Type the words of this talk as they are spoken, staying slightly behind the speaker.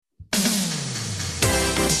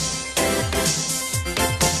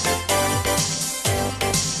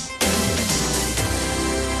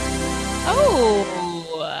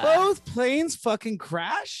planes fucking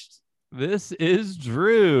crashed? This is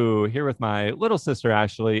Drew here with my little sister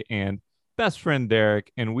Ashley and best friend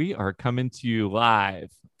Derek, and we are coming to you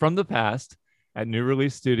live from the past at New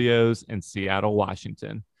Release Studios in Seattle,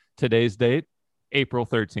 Washington. Today's date, April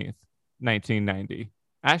 13th, 1990.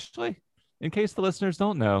 Ashley, in case the listeners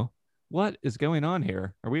don't know, what is going on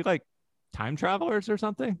here? Are we like time travelers or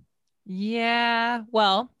something? Yeah,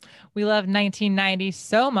 well, we love 1990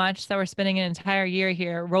 so much that we're spending an entire year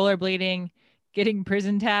here rollerblading, getting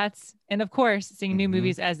prison tats, and of course, seeing new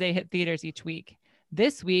movies as they hit theaters each week.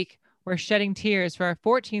 This week, we're shedding tears for our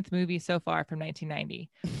 14th movie so far from 1990,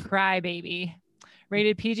 Cry Baby,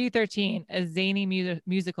 rated PG-13, a zany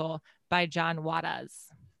musical by John Waters.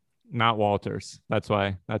 Not Walters. That's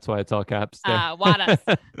why it's all caps there. Waters.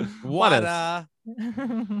 Wada.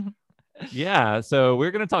 Yeah, so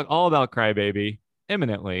we're going to talk all about Cry Baby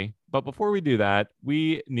imminently. But before we do that,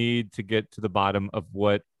 we need to get to the bottom of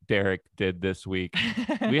what Derek did this week.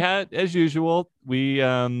 We had, as usual, he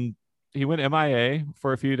went MIA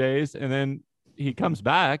for a few days, and then he comes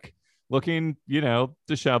back looking,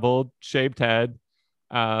 disheveled, shaved head,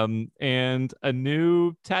 and a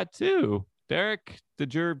new tattoo. Derek,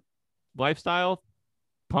 did your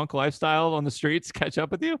punk lifestyle on the streets catch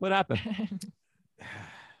up with you? What happened?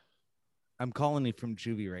 I'm calling you from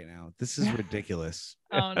juvie right now. This is ridiculous.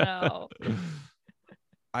 Oh no.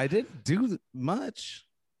 I didn't do much.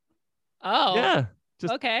 Oh yeah,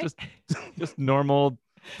 okay. Just normal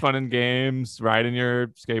fun and games, riding your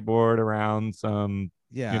skateboard around some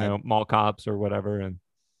mall cops or whatever. And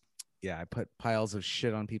yeah, I put piles of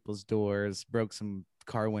shit on people's doors, broke some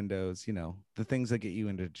car windows, the things that get you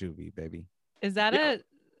into juvie, baby. Is that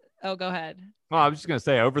Oh, go ahead. Well, I was just gonna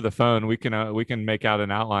say, over the phone we can make out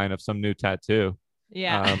an outline of some new tattoo.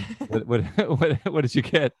 Yeah. What did you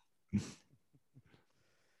get?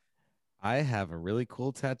 I have a really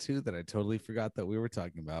cool tattoo that I totally forgot that we were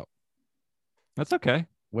talking about. That's okay.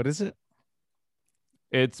 What is it?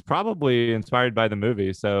 It's probably inspired by the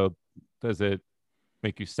movie. So does it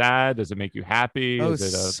make you sad? Does it make you happy? Oh,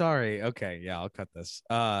 sorry. Okay. Yeah, I'll cut this.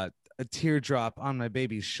 A teardrop on my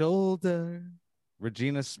baby's shoulder.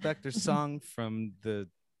 Regina Spektor song from the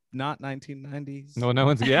not 1990s. No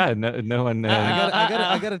one's. Yeah, no one.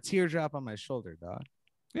 I got a teardrop on my shoulder, dog.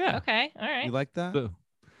 Yeah. Okay. All right. You like that?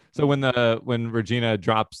 So when Regina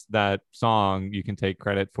drops that song, you can take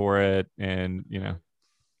credit for it, and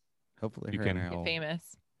hopefully you her can get famous.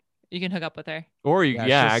 You can hook up with her, or you can.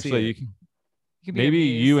 Maybe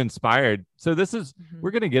you inspired. So this is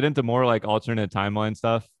we're gonna get into more like alternate timeline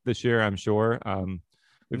stuff this year, I'm sure.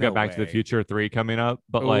 We've got Back to the Future 3 coming up,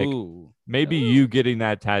 but maybe you getting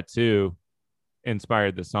that tattoo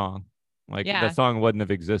inspired the song. Like that song wouldn't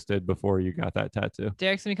have existed before you got that tattoo.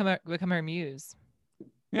 Derek's gonna become her muse.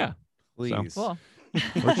 Yeah, please. So,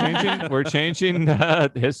 cool. We're changing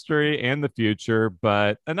history and the future,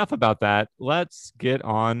 but enough about that. Let's get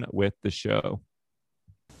on with the show.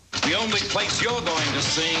 The only place you're going to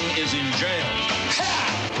sing is in jail.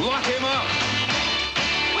 Lock him up.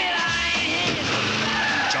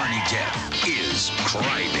 Johnny Depp is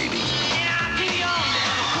Cry Baby.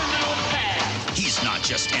 He's not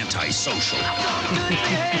just antisocial.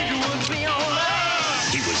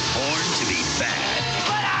 He was born to be bad.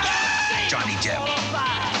 Johnny Depp,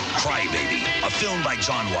 Cry Baby, a film by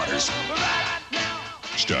John Waters.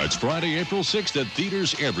 Starts Friday, April 6th at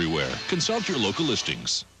theaters everywhere. Consult your local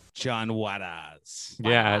listings. John Waters.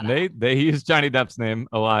 Yeah, they use Johnny Depp's name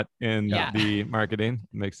a lot in the marketing.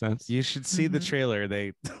 Makes sense. You should see the trailer.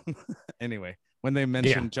 They anyway, when they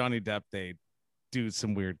mention Johnny Depp, they do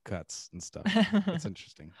some weird cuts and stuff. It's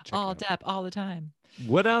interesting. All Depp all the time.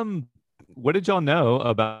 What did y'all know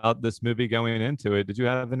about this movie going into it? Did you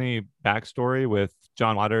have any backstory with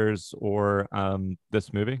John Waters or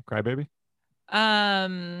this movie, Cry Baby?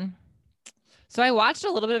 So I watched a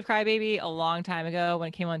little bit of Cry Baby a long time ago when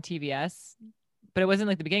it came on TBS, but it wasn't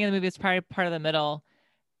like the beginning of the movie. It's probably part of the middle.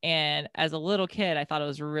 And as a little kid, I thought it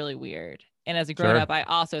was really weird. And as a grown up, I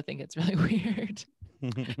also think it's really weird.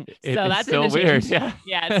 It's that's still weird. Yeah.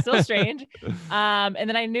 Yeah, it's still strange. And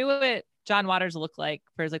then I knew what John Waters looked like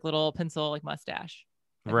for his like little pencil like mustache.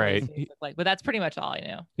 Right. But that's pretty much all I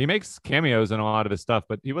knew. He makes cameos in a lot of his stuff,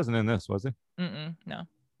 but he wasn't in this, was he? No.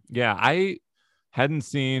 Yeah, I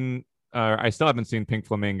still haven't seen Pink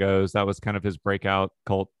Flamingos. That was kind of his breakout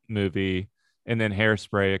cult movie. And then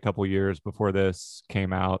Hairspray a couple years before this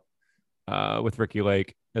came out with Ricky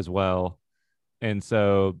Lake as well. And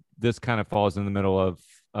so this kind of falls in the middle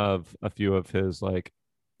of a few of his like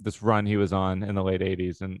this run he was on in the late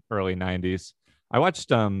 80s and early 90s. I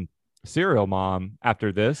watched Serial Mom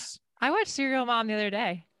after this. I watched Serial Mom the other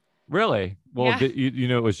day. Really? Well, Yeah. you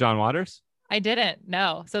know it was John Waters? I didn't.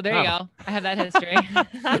 No. So there you Oh. go. I have that history.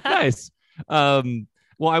 Nice.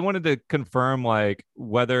 Well, I wanted to confirm like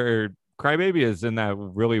whether Crybaby is in that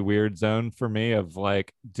really weird zone for me of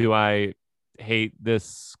like, do I hate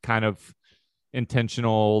this kind of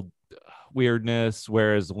intentional weirdness,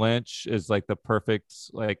 whereas Lynch is like the perfect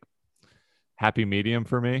like happy medium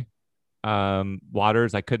for me.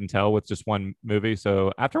 Waters, I couldn't tell with just one movie.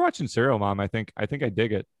 So after watching Serial Mom, I think I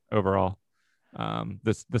dig it overall.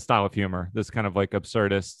 The style of humor, this kind of like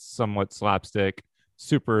absurdist, somewhat slapstick,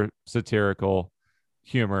 super satirical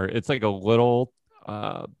humor. It's like a little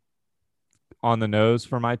on the nose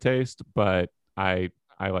for my taste, but I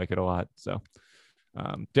like it a lot. So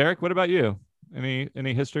Derek, what about you?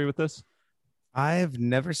 Any history with this? I've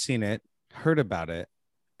never seen it, heard about it,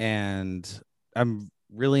 and I'm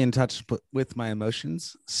really in touch with my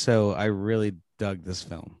emotions. So I really dug this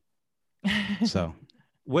film. So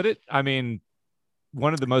one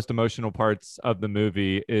of the most emotional parts of the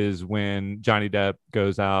movie is when Johnny Depp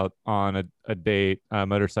goes out on a date, a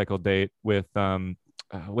motorcycle date with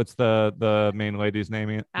what's the main lady's name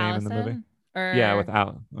in the movie? Yeah, with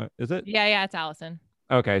Al. Is it? Yeah, it's Allison.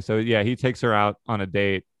 Okay, so yeah, he takes her out on a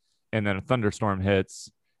date, and then a thunderstorm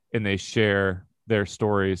hits, and they share their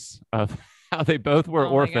stories of how they both were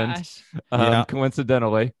orphaned,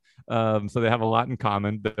 coincidentally. So they have a lot in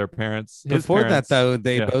common. Their parents. Before that, though,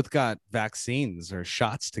 they both got vaccines or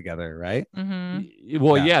shots together, right? Mm-hmm.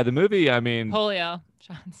 Well, yeah, the movie. I mean, polio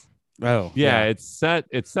shots. Oh, yeah, it's set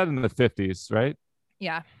in the 50s, right?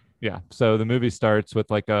 Yeah. Yeah. So the movie starts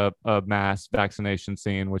with like a mass vaccination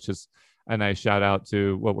scene, which is a nice shout out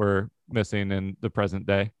to what we're missing in the present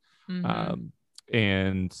day. Mm-hmm.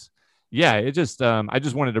 And yeah, it just I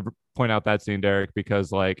just wanted to point out that scene, Derek,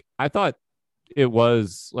 because like I thought it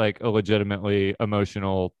was like a legitimately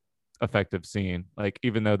emotional, effective scene. Like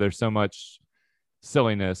even though there's so much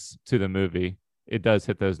silliness to the movie, it does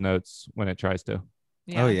hit those notes when it tries to.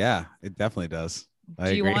 Yeah. Oh yeah, it definitely does. I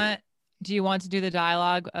agree. Do you want to do the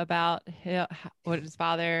dialogue about what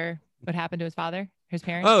happened to his father, his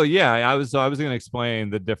parents? Oh yeah, I was going to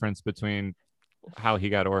explain the difference between how he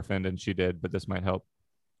got orphaned and she did, but this might help.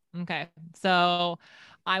 Okay, so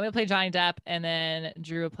I'm gonna play Johnny Depp, and then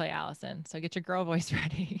Drew will play Allison. So get your girl voice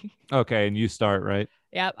ready. Okay, and you start, right?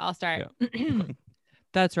 Yep, I'll start. Yeah.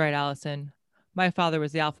 That's right, Allison. My father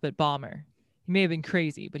was the alphabet bomber. He may have been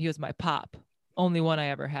crazy, but he was my pop. Only one I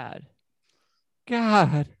ever had.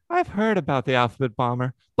 God, I've heard about the alphabet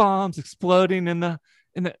bomber. Bombs exploding in the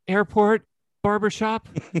airport barbershop.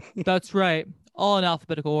 That's right. All in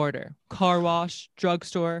alphabetical order. Car wash,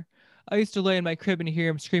 drugstore. I used to lay in my crib and hear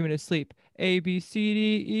him screaming asleep. A, B, C,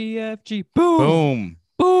 D, E, F, G. Boom!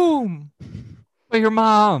 Boom! Boom! But your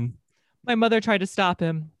mom. My mother tried to stop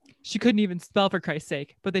him. She couldn't even spell, for Christ's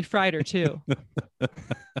sake, but they fried her too.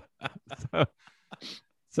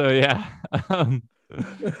 So yeah,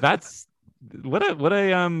 that's what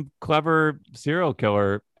a clever serial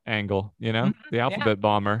killer angle, you know. The alphabet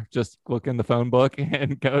bomber, just look in the phone book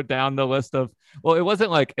and go down the list of, well, it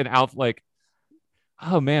wasn't like an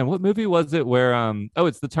oh man, what movie was it where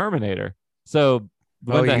it's the Terminator. So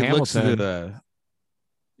Linda Hamilton, or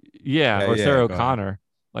Sarah O'Connor,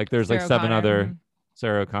 like there's Sarah like 7 O'Connor. other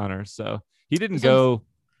Sarah O'Connors. So he didn't go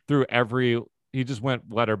through he just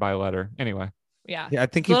went letter by letter anyway. Yeah, I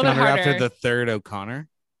think he found her after the third O'Connor,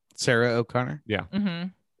 Sarah O'Connor. Yeah. Mm-hmm.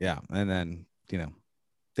 Yeah, and then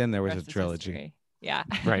then there was a trilogy. Yeah.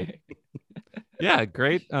 Right. Yeah,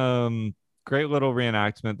 great little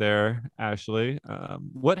reenactment there, Ashley.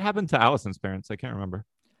 What happened to Allison's parents? I can't remember.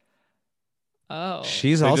 Oh,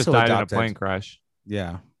 she's they also just died adopted. in a plane crash.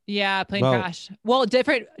 Yeah. Yeah, plane crash. Well,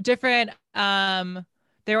 different.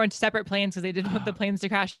 They were on separate planes because they didn't want the planes to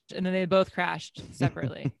crash, and then they both crashed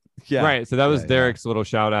separately. Yeah. Right. So that was Derek's little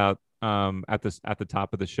shout out at the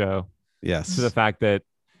top of the show. Yes. To the fact that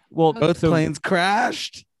both planes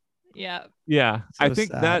crashed. Yeah. Yeah. So I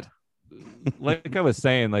think sad. that, like I was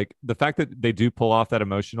saying, like the fact that they do pull off that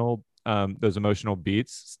those emotional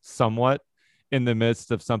beats somewhat in the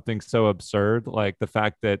midst of something so absurd, like the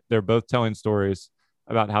fact that they're both telling stories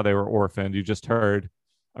about how they were orphaned. You just heard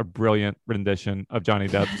a brilliant rendition of Johnny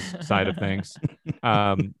Depp's side of things.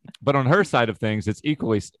 But on her side of things, it's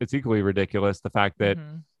equally ridiculous. The fact that,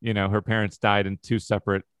 her parents died in 2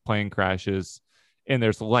 separate plane crashes, and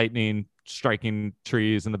there's lightning striking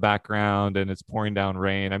trees in the background and it's pouring down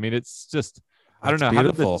rain. I mean, it's just, I don't know.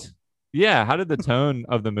 Beautiful. How did the tone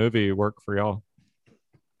of the movie work for y'all?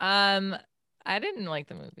 I didn't like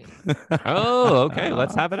the movie. Oh, okay.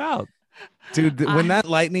 Let's have it out. Dude, when that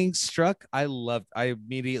lightning struck, I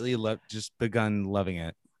immediately just begun loving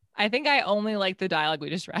it. I think I only like the dialogue we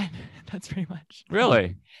just read. That's pretty much.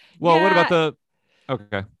 Really? Well, what about the?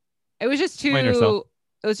 Okay. It was just Explain yourself.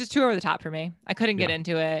 it was just too over the top for me. I couldn't get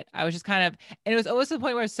into it. I was just kind of, and it was almost to the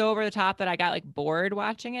point where it was so over the top that I got like bored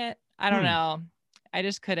watching it. I don't know. I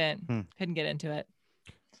just couldn't get into it.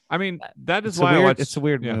 I mean, that is It's why a I weird, watched. it's a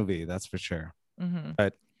weird movie, that's for sure. Mm-hmm.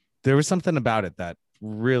 But there was something about it that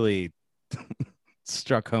really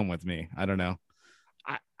struck home with me. I don't know.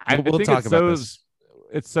 We'll think talk it's about this.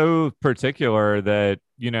 It's so particular that,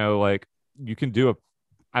 you know, like you can do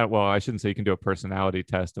I shouldn't say you can do a personality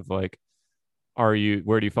test of like,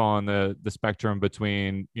 where do you fall on the spectrum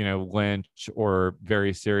between, you know, Lynch or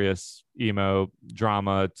very serious emo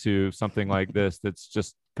drama to something like this that's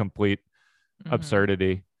just complete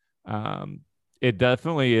absurdity. It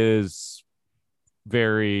definitely is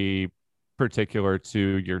very particular to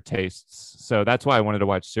your tastes. So that's why I wanted to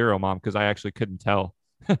watch Serial Mom, because I actually couldn't tell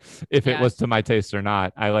if it was to my taste or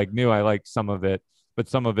not. I like knew I liked some of it, but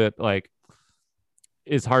some of it like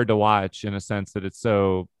is hard to watch in a sense that it's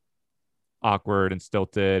so awkward and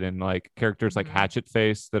stilted, and like characters like Hatchet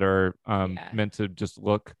Face that are meant to just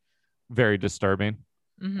look very disturbing,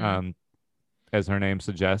 as her name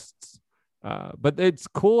suggests. But it's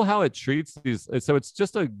cool how it treats these. So it's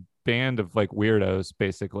just a band of like weirdos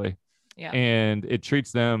basically, and it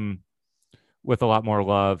treats them with a lot more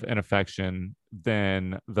love and affection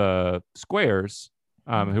than the squares,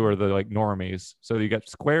 who are the like normies. So you got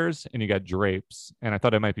squares and you got drapes, and I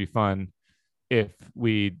thought it might be fun if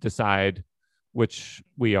we decide which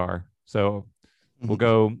we are. So we'll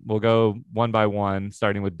go one by one,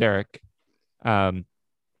 starting with Derek, and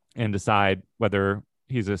decide whether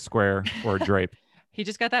he's a square or a drape. He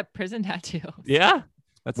just got that prison tattoo. Yeah,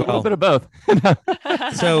 that's a little bit of both.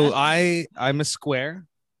 So I'm a square,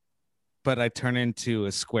 but I turn into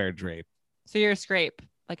a square drape. So you're a scrape,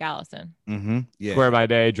 like Allison. Yeah. Square by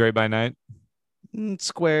day, drape by night.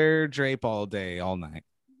 Square drape all day, all night.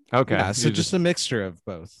 Okay. Yeah, so just a mixture of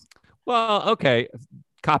both. Well, okay.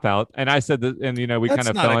 Cop out. And I said that, and you know, we That's kind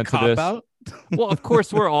of not fell a into cop this. out. Well, of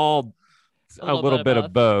course, we're all a little bit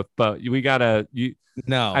of both, but we gotta.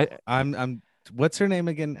 I'm. What's her name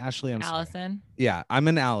again? Ashley. Allison. Sorry. Yeah, I'm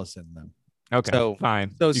an Allison then. Okay, so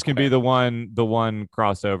fine. So you can be the one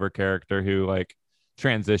crossover character who like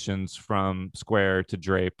transitions from square to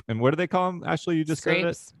drape. And what do they call them? Ashley, you just said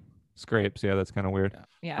it. Scrapes. Yeah, that's kind of weird.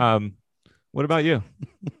 Yeah. What about you?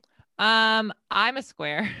 I'm a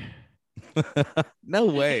square. No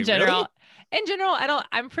way. In general,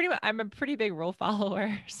 I'm a pretty big rule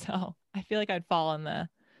follower, so I feel like I'd fall in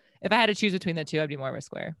if I had to choose between the two, I'd be more of a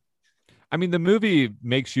square. I mean, the movie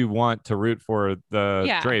makes you want to root for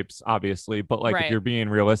the drapes, obviously, but like if you're being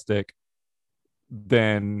realistic,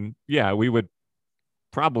 then we would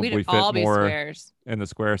probably fit more in the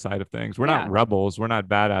square side of things. We're not rebels, we're not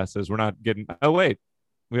badasses, we're not getting. Oh wait,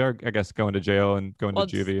 we are, I guess, going to jail and going to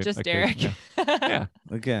juvie. Just Derek. Yeah.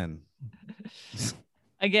 Again.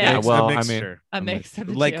 Yeah, well, a mix of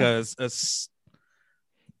the like two.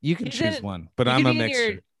 You can choose one, but I'm a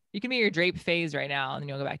mixture. You can be your drape phase right now, and then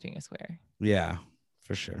you'll go back to being a square. Yeah,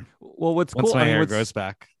 for sure. Well, what's Once cool? my hair grows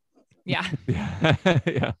back. Yeah.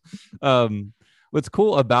 Yeah. What's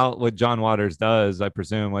cool about what John Waters does, I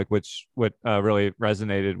presume, like what really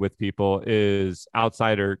resonated with people is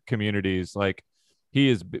outsider communities. Like he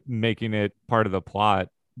is making it part of the plot.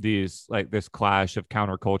 These like this clash of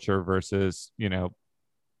counterculture versus, you know,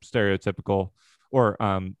 stereotypical or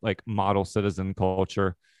like model citizen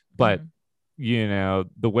culture, but you know,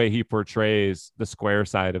 the way he portrays the square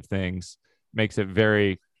side of things makes it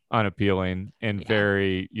very unappealing and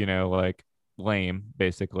very, you know, like lame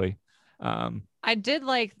basically. I did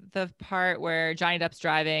like the part where Johnny Depp's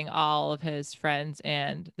driving all of his friends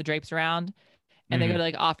and the drapes around, and they go to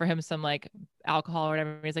like offer him some like alcohol or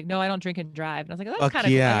whatever. He's like, "No, I don't drink and drive." And I was like, "That's kind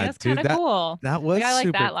of that's kind of cool." That was I like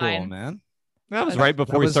super that cool, line. man. That was right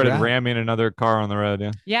before he started ramming another car on the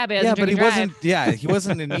road. Yeah, but he wasn't. Yeah, he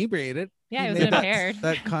wasn't inebriated. Yeah, he wasn't impaired.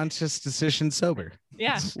 That conscious decision sober.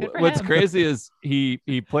 Yeah. What's crazy is he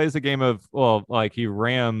plays a game of like he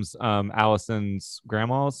rams Allison's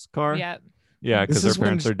grandma's car. Yeah. Yeah, because her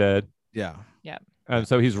parents are dead. Yeah. Yeah.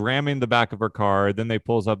 So he's ramming the back of her car. Then they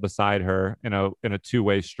pulls up beside her in a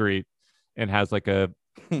two-way street and has like a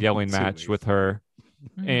yelling match with her.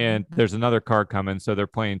 And there's another car coming, so they're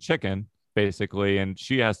playing chicken basically, and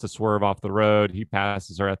she has to swerve off the road. He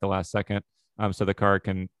passes her at the last second, so the car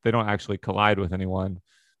they don't actually collide with anyone.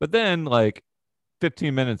 But then like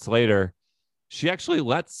 15 minutes later, she actually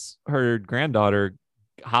lets her granddaughter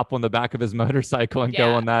hop on the back of his motorcycle and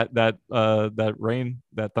go on that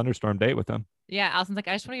thunderstorm date with him. Yeah, Allison's like,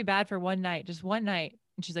 I just want to be bad for one night, just one night.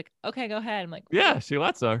 And she's like, okay, go ahead. I'm like, Yeah, she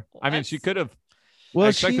lets her. I mean, she What? could have. Well, I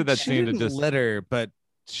expected that she scene to didn't just. let her, but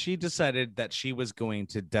she decided that she was going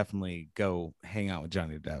to definitely go hang out with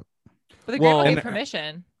Johnny Depp. but the Well, grandma and- gave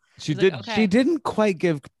permission. She She's did. like, okay. She didn't quite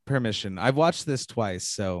give permission. I've watched this twice,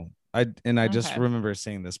 so I just Okay. remember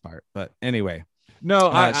seeing this part. But anyway,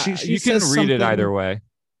 No, she you can says read it something- either way.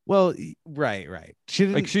 well, right. She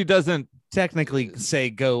didn't Like she doesn't. technically say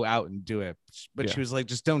go out and do it, but Yeah. she was like,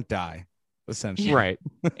 just don't die, essentially. Right.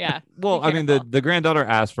 Yeah. Well, Be I mean, careful. the granddaughter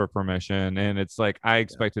asked for permission, and it's like I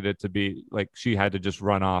expected it to be like she had to just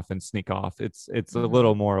run off and sneak off. It's a Mhm.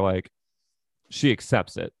 little more like she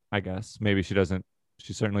accepts it, I guess. Maybe she doesn't.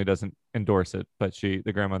 She certainly doesn't endorse it, but the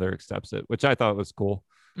grandmother accepts it, which I thought was cool.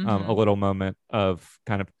 A Mhm. little moment of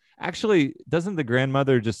kind of actually, doesn't the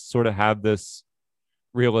grandmother just sort of have this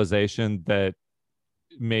realization that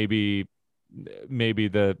maybe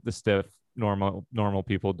the stiff normal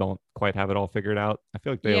people don't quite have it all figured out? I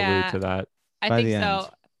feel like they allude Yeah. to that. I by think the so. end.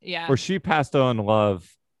 Yeah. Or she passed on love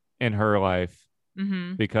in her life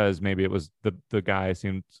Mm-hmm. because maybe it was the guy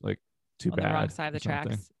seemed like too On bad the wrong side of or the tracks.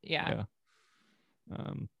 something. Yeah.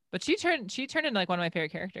 Yeah. But she turned into like one of my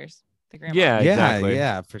favorite characters. The grandma. Yeah, exactly.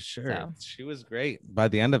 Yeah, for sure. So. She was great. By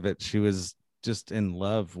the end of it, she was just in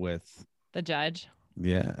love with The judge.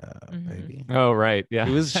 Mm-hmm. Mhm. baby. Oh, right. Yeah.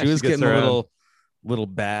 She was She gets getting a her own. little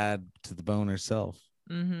bad to the bone herself.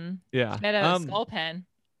 Mm-hmm. Yeah. She had a skull pen.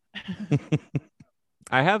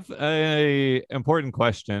 I have a important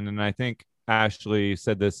question, and I think Ashley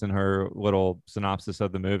said this in her little synopsis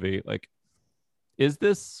of the movie. Like, is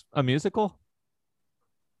this a musical?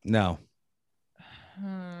 No,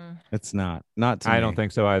 Hmm. it's not. Not to I me. don't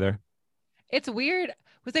think so either. It's weird.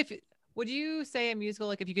 Would you say a musical,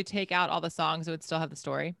 like if you could take out all the songs, it would still have the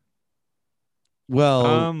story?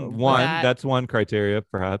 Well, One, that- that's one criteria,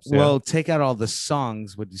 perhaps. Yeah. well, take out all the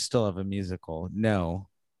songs. Would you still have a musical? No.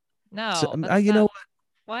 No. So, that's you know not-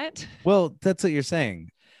 what? what? Well, that's what you're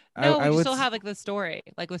saying. No, I we would still s- have like the story.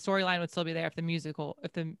 Like the storyline would still be there if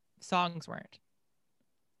the songs weren't.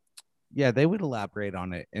 Yeah, they would elaborate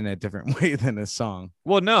on it in a different way than a song.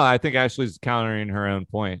 Well, no, I think Ashley's countering her own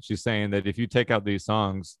point. She's saying that if you take out these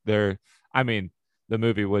songs, I mean, the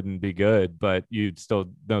movie wouldn't be good, but you'd still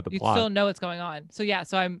know the You'd plot. still know what's going on. So yeah,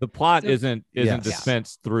 The plot so- isn't Yes.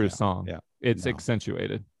 dispensed through Yeah. song. Yeah. It's No.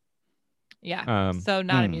 accentuated. yeah. So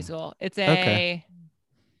not a hmm. musical. It's a Okay.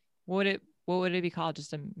 what would it be called?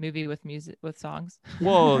 Just a movie with music with songs?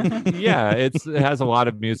 Well, yeah, it has a lot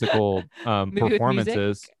of musical Movie with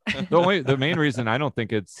performances. The main reason I don't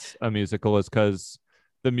think it's a musical is because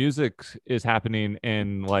the music is happening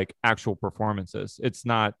in like actual performances. It's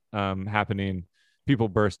not happening people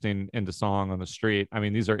bursting into song on the street. I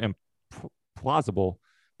mean, these are implausible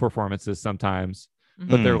performances sometimes,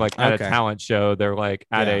 but they're like at okay. a talent show. They're like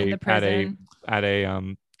at Yeah. In the prison. at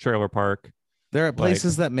a trailer park. There are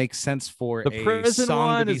places that make sense for The a prison song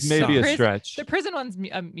one to be is maybe a sung. stretch. The prison one's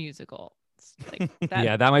a musical. It's like that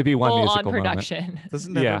Yeah, that might be one full on musical moment. production.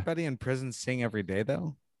 Doesn't Yeah. everybody in prison sing every day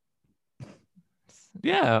though?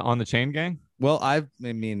 Yeah, on the Chain Gang. Well, I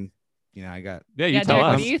mean, I got. Yeah, you Yeah, tell Derek,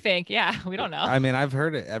 us. what do you think? Yeah, we don't know. I mean, I've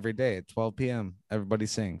heard it every day at 12 p.m. Everybody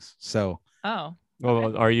sings. So Oh,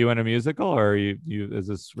 Well, are you in a musical or are you is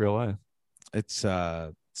this real life? it's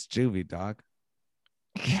juvie, dog.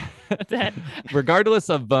 that's it. Regardless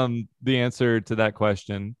of the answer to that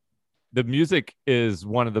question, the music is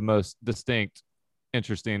one of the most distinct,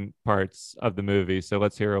 interesting parts of the movie. So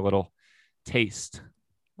let's hear a little taste.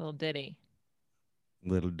 Little ditty.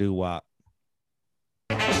 Little doo wop.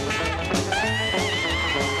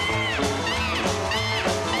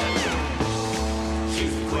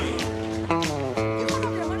 She's the queen.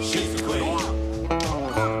 She's the queen.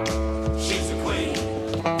 She's the queen.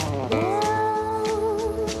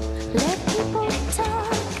 Let people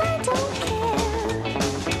talk, I don't care.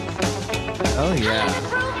 Oh yeah.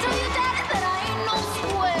 Prove to your daddy that I ain't no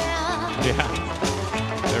square. Yeah.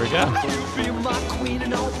 There we go. You be my queen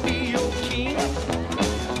and I'll be your king.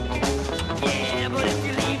 Yeah, but if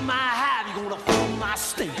you leave my hive, you're gonna feel my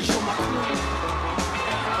stench. You're my queen.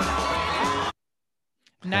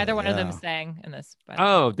 Neither one of them yeah. sang in this. by the way.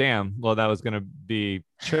 Oh, damn. Well, that was going to be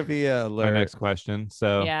Trivia my alert. next question.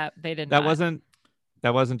 So Yeah, they did that not.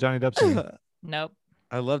 wasn't Johnny Depp singing. Nope.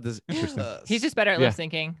 I love this. Interesting. He's just better at Yeah. lip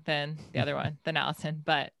syncing than the other one, than Allison.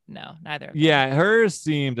 But no, neither. of them. Yeah, hers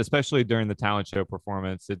seemed, especially during the talent show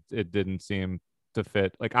performance, it didn't seem to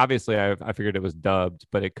fit. Like, obviously, I figured it was dubbed,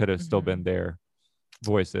 but it could have still Mhm. been their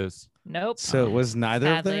voices. Nope. So it was neither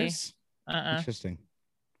Sadly. of theirs. Interesting.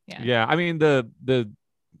 Yeah. Yeah, I mean the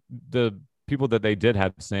people that they did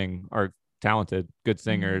have sing are talented, good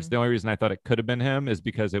singers. Mhm. The only reason I thought it could have been him is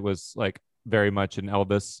because it was like very much an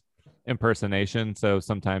Elvis impersonation. So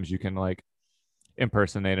sometimes you can like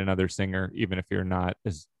impersonate another singer, even if you're not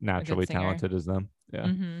as naturally talented as them. Yeah.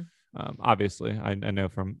 Mm-hmm. Obviously, I know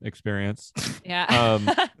from experience. Yeah.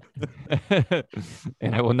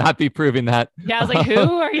 And I will not be proving that. Yeah, I was like, who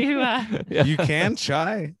are you? Yeah. You can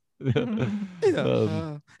try.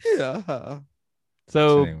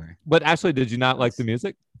 So, Anyway. but Ashley, did you not like the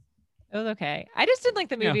music? It was okay. I just didn't like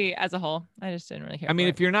the Yeah. movie as a whole. I just didn't really care. I mean, for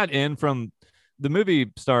if you're not in from the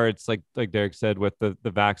movie starts like Derek said with the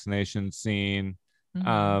vaccination scene, it.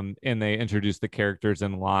 and they introduce the characters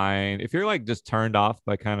in line. If you're like just turned off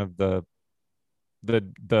by kind of the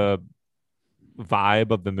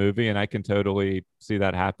vibe of the movie, and I can totally see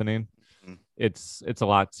that happening. Mhm. It's a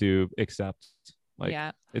lot to accept. Like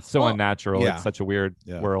yeah. it's so Well, unnatural. yeah. It's such a weird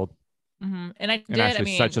world. And I did. And actually I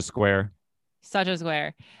mean, such a square. such a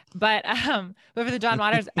square. But for the John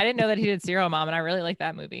Waters, I didn't know that he did Serial Mom, and I really like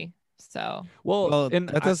that movie. So Well, and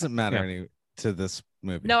that doesn't matter yeah. any to this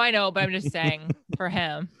movie. no, I know, but I'm just saying for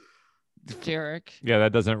him, Derek. Yeah,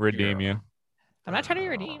 that doesn't redeem you. I'm not trying to be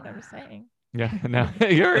redeemed. I'm just saying. Yeah, no,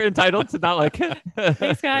 you're entitled to not like it.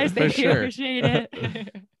 Thanks, guys. Thank you. sure. Appreciate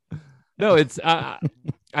it. No, it's.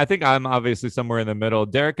 I think I'm obviously somewhere in the middle.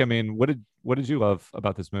 Derek, I mean, what did you love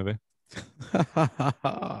about this movie?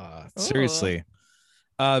 Seriously.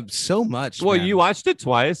 So much. Well, man. you watched it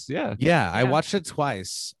twice, yeah. Yeah, I Yeah. watched it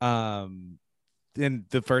twice. In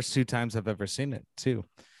the first 2 times I've ever seen it too.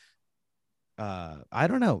 I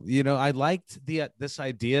don't know. I liked this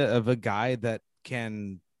idea of a guy that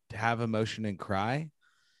can have emotion and cry,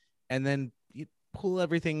 and then you pull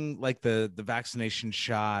everything like the vaccination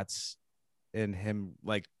shots and him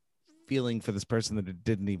like feeling for this person that it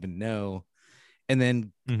didn't even know. And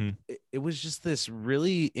then Mhm. it was just this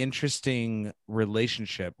really interesting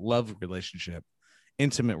relationship, love relationship,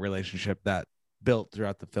 intimate relationship that built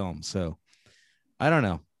throughout the film. So I don't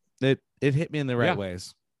know. It hit me in the right Yeah.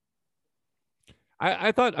 ways.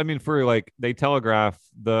 I thought, I mean, for like they telegraph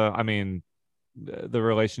the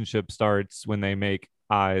relationship starts when they make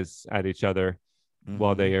eyes at each other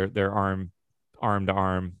while Mhm. they're arm to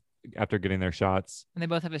arm after getting their shots. And they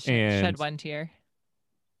both have a And- shed one tear.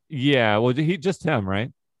 Yeah, well, just him,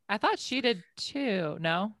 right? I thought she did too.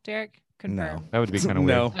 No, Derek, confirm. That would be kind of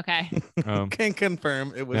weird. No. Okay. Can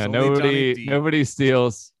confirm it was Yeah, only Johnny D. nobody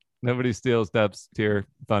steals Depp's tear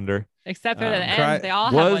thunder. Except for the Cry- end, they all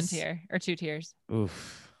have one was- tear or 2 tears.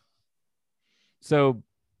 Oof. So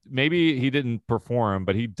maybe he didn't perform,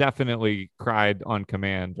 but he definitely cried on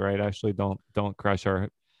command, right? Actually, don't crush our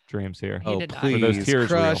dreams here. He Oh, did not. please Were those tears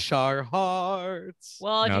crush our hearts.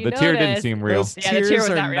 Well, if No, you the tear didn't notice, seem real. Those Yeah, the tear tears was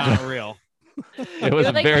are not real. not real. It was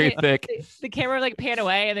would, like, very pan- thick. the camera would, like pan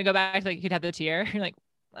away and then go back to like you'd have the tear. You're like,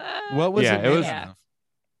 What was Yeah, it? it was- made of?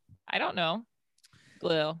 I don't know.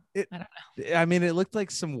 Glue. I mean, it looked like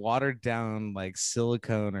some watered down like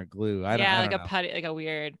silicone or glue. I yeah, don't like know. a putty, like a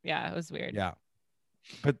weird. Yeah, it was weird. Yeah.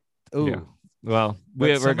 But oh, Yeah. Well, but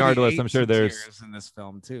somebody regardless, ate I'm sure some there's. tears in this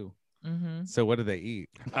film too. Mm-hmm. So what do they eat?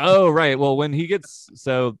 Oh, right. Well, when he gets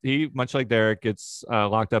he much like Derek gets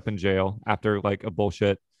locked up in jail after like a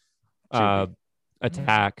bullshit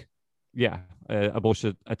attack. Yeah, a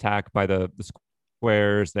bullshit attack by the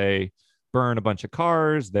squares. They burn a bunch of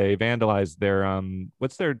cars. They vandalize their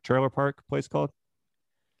what's their trailer park place called?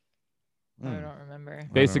 I don't remember.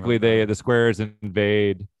 Basically, the squares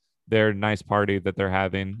invade their nice party that they're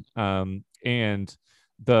having, and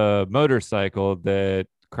the motorcycle that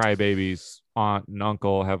Crybaby's aunt and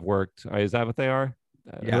uncle have worked. Is that what they are?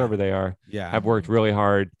 Yeah. Whoever they are, Yeah. have worked really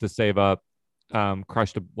hard to save up,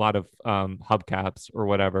 crushed a lot of hubcaps or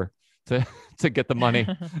whatever to get the money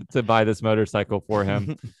to buy this motorcycle for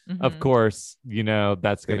him. Of course,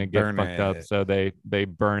 that's They going to get burn fucked up. it. So they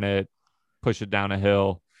burn it, push it down a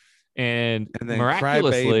hill, and then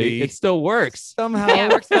miraculously, Crybaby it still works. Somehow Yeah,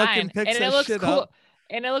 it works fucking fine, picks and it that looks shit cool. up.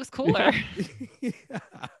 And it looks cooler. Yeah.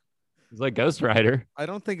 It's like Ghost Rider. I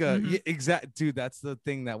don't think exact dude. That's the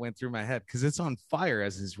thing that went through my head because it's on fire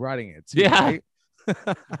as he's riding it. Too, Yeah. right?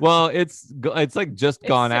 Well, it's like just It's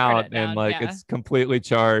gone simmering out it down, and like yeah. it's completely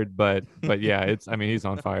charred, but yeah, I mean he's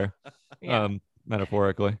on fire, Yeah.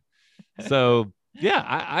 metaphorically. So yeah,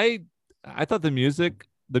 I thought the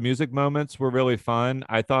music moments were really fun.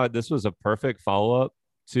 I thought this was a perfect follow-up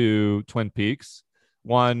to Twin Peaks.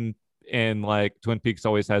 One, and like Twin Peaks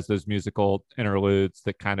always has those musical interludes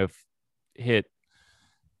that kind of hit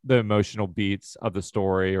the emotional beats of the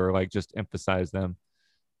story or like just emphasize them.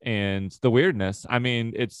 And the weirdness, I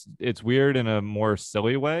mean, it's weird in a more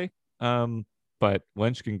silly way, but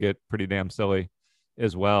Lynch can get pretty damn silly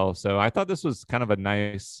as well. So I thought this was kind of a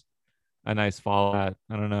nice follow.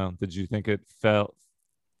 I don't know. Did you think it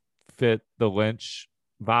fit the Lynch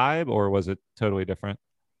vibe, or was it totally different?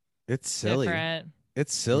 It's silly. Different.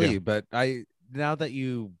 It's silly, Yeah. but now that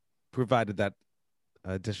you provided that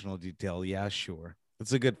additional detail, yeah, sure.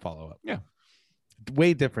 It's a good follow-up. Yeah.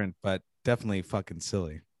 Way different, but definitely fucking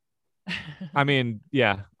silly. I mean,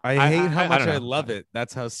 yeah. I hate how much don't I know. love it.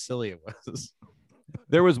 That's how silly it was.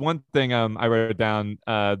 There was one thing I wrote down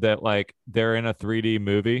that like they're in a 3D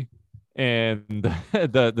movie, and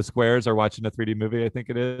the squares are watching a 3D movie, I think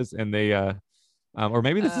it is, and they or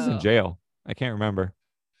maybe this is in Oh. jail. I can't remember.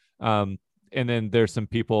 And then there's some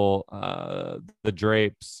people, the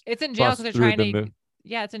Drapes. It's in jail bust because they're through trying the to. mo-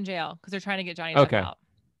 Yeah, it's in jail because they're trying to get Johnny Okay. Depp out.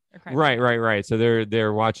 Or crime Right. So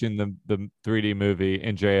they're watching the 3D movie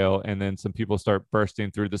in jail, and then some people start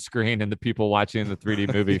bursting through the screen, and the people watching the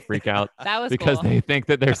 3D movie freak out That was because cool. they think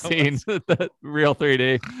that they're seeing the real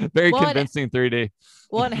 3D, very Well, and- convincing 3D.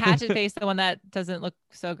 Well, and Hatchet Face, the one that doesn't look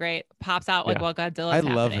so great, pops out like Yeah. while Godzilla's I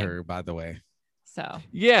love happening. her, by the way. So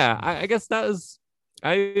Yeah, I guess that was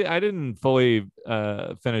I didn't fully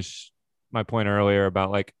finish my point earlier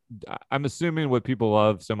about like I'm assuming what people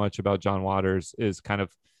love so much about John Waters is kind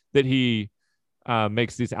of that he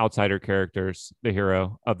makes these outsider characters the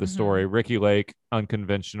hero of the story. Ricky Lake,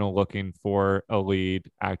 unconventional, looking for a lead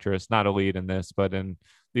actress, not a lead in this, but in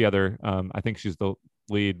the other. I think she's the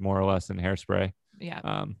lead more or less in Hairspray.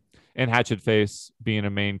 yeah, And Hatchet Face being a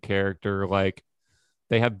main character, like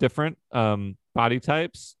they have different body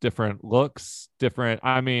types, different looks, different.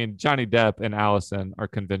 I mean, Johnny Depp and Allison are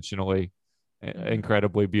conventionally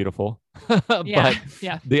incredibly beautiful, yeah, but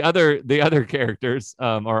yeah. the other characters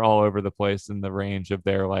are all over the place in the range of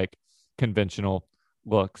their like conventional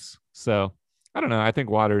looks. So I don't know. I think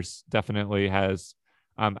Waters definitely has.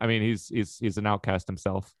 I mean, he's an outcast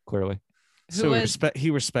himself, clearly. So was-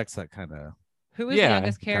 he respects that kind of. Who was Yeah, the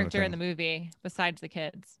youngest kind of character in thing. the movie besides the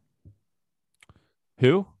kids?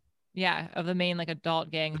 Who? Yeah, of the main like adult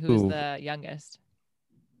gang, who's Who? the youngest?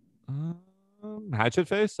 Hatchet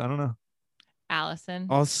Face? I don't know. Allison.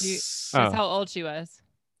 Also, That's Oh. how old she was.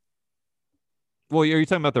 Well, are you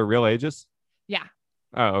talking about their real ages? Yeah.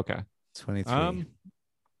 Oh, okay. 23.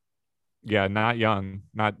 Yeah, not young,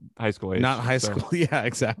 not high school age. Not high so- school. Yeah,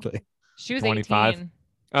 exactly. She was 25. 18.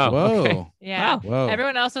 Oh, Whoa. okay. Yeah. Whoa.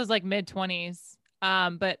 Everyone else was like mid 20s.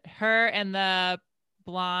 But her and the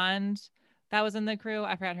blonde that was in the crew,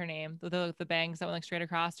 I forgot her name. The bangs that went like straight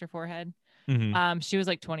across her forehead. Mhm. She was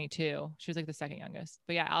like 22. She was like the second youngest.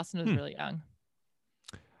 But yeah, Allison was really young.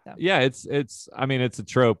 So. Yeah, it's. I mean, it's a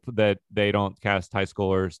trope that they don't cast high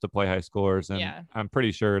schoolers to play high schoolers, and Yeah. I'm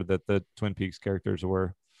pretty sure that the Twin Peaks characters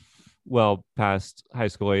were well past high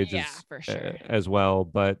school ages, Yeah, for sure. as well.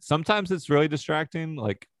 But sometimes it's really distracting,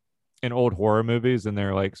 like in old horror movies, and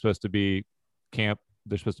they're like supposed to be camp.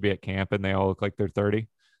 They're supposed to be at camp, and they all look like they're 30.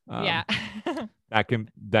 Yeah. that can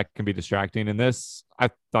be distracting. In this, I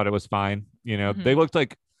thought it was fine. You know, Mhm. they looked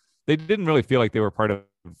like they didn't really feel like they were part of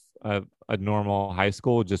a normal high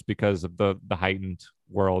school just because of the heightened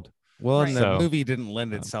world. Well, and Right. the So, movie didn't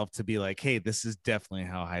lend itself to be like, hey, this is definitely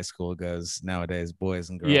how high school goes nowadays, boys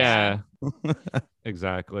and girls. Yeah,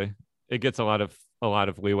 exactly. It gets a lot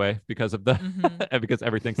of leeway because of the Mhm. because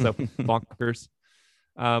everything's so bonkers.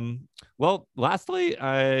 Well, lastly,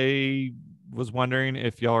 I was wondering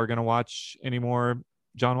if y'all are gonna watch any more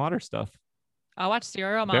John Waters stuff. I'll watch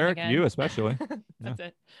Serial Mom Derek, again. you especially. That's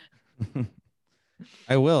it.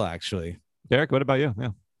 I will actually. Derek, what about you? Yeah,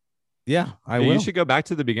 Yeah, I you will. should go back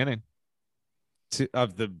to the beginning.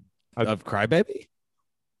 Of Crybaby?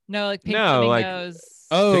 No, like Pink No, like- Flamingos.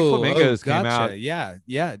 Flamingos came gotcha. out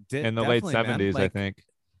Yeah, in the late definitely, man. 70s, I Like, think.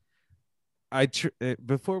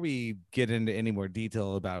 Before we get into any more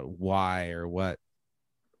detail about why or what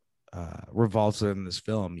revolves in this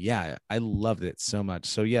film, yeah, I loved it so much.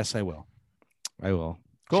 So yes, I will.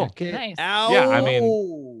 Cool. Check it Nice. out. Yeah, I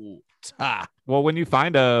mean- Well, when you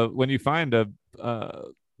find a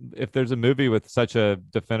if there's a movie with such a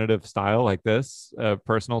definitive style like this,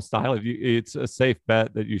 personal style, it's a safe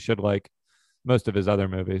bet that you should like most of his other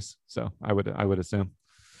movies. So I would assume.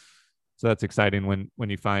 So that's exciting when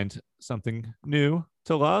you find something new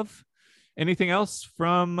to love. Anything else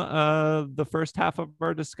from the first half of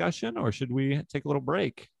our discussion, or should we take a little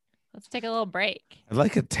break? Let's take a little break. I'd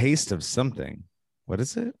like a taste of something. What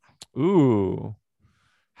is it? Ooh,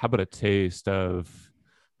 how about a taste of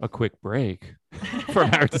a quick break from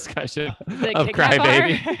our discussion The of Kit Kat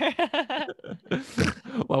Crybaby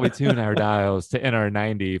while we tune our dials to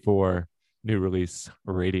NR90 for new release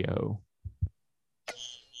radio.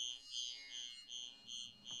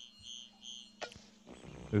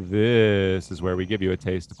 This is where we give you a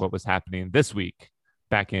taste of what was happening this week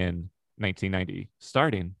back in 1990,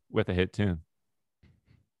 starting with a hit tune.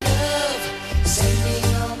 Love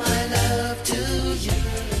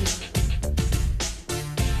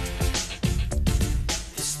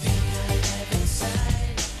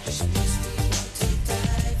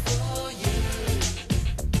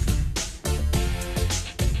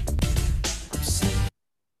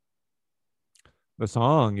The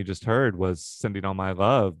song you just heard was Sending All My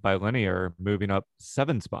Love by Linear, moving up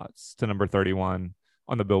 7 spots to number 31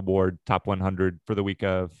 on the Billboard Top 100 for the week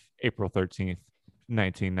of April 13th,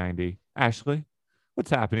 1990. Ashley,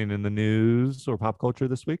 what's happening in the news or pop culture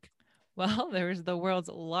this week? Well, there was the world's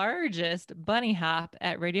largest bunny hop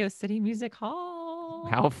at Radio City Music Hall.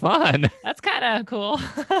 How fun. That's kind of cool.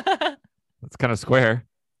 That's kind of square.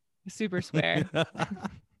 Super square. Do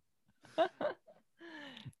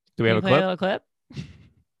we have a play a clip? little clip?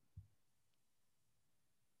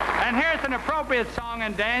 And here's an appropriate song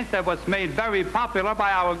and dance that was made very popular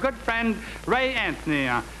by our good friend Ray Anthony.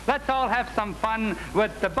 Let's all have some fun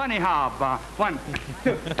with the bunny hop. 1,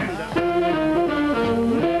 2.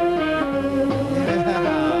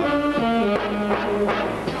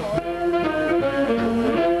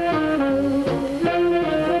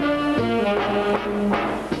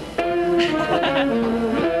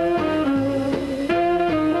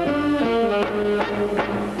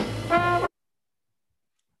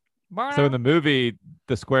 So in the movie,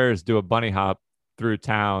 the squares do a bunny hop through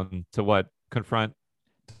town to what? Confront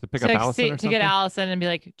to pick up Allison or something? To get Allison and be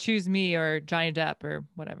like, choose me or Johnny Depp or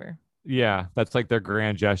whatever. Yeah, that's like their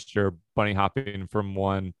grand gesture, bunny hopping from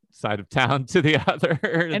one side of town to the other.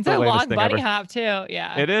 It's a long bunny hop too.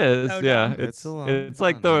 Yeah. It is. So yeah.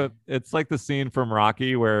 dumb. It's like the scene from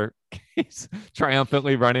Rocky where he's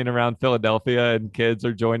triumphantly running around Philadelphia and kids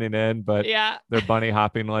are joining in, but yeah, they're bunny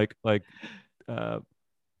hopping like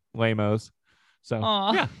lamos. So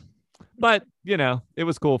Aww. yeah. But it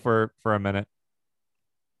was cool for a minute.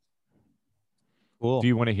 Cool. Do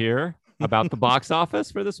you want to hear about the box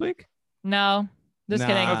office for this week? No, just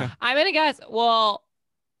kidding. Okay. I'm gonna guess. Well,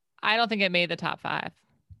 I don't think it made the top 5.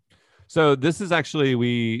 So this is actually,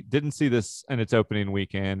 we didn't see this in its opening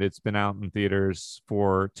weekend. It's been out in theaters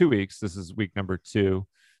for 2 weeks. This is week number 2.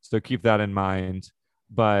 So keep that in mind.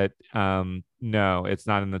 But no, it's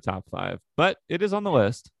not in the top 5, but it is on the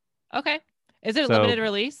list. Okay. Is it a So- limited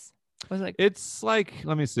release? Was it like It's like,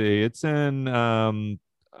 let me see. It's in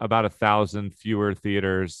about 1,000 fewer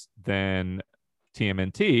theaters than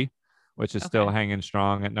TMNT, which is still Okay. hanging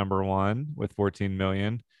strong at number 1 with 14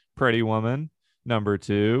 million. Pretty Woman, number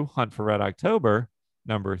 2. Hunt for Red October,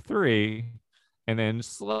 number 3. And then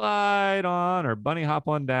slide on or bunny hop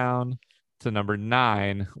on down to number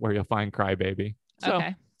 9, where you'll find Crybaby. So,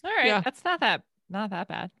 okay. All right. yeah. That's not that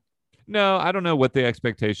bad. no, I don't know what the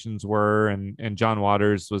expectations were. And John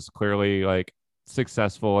Waters was clearly like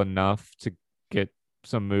successful enough to get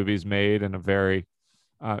some movies made in a very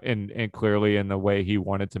and clearly in the way he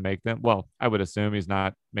wanted to make them. Well, I would assume he's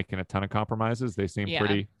not making a ton of compromises. They seem Yeah.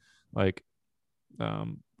 pretty like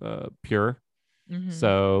pure. Mhm.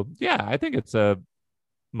 So yeah, I think it's a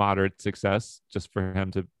moderate success just for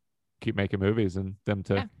him to keep making movies and them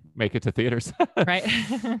to make it to theaters. Right.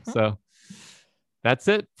 So that's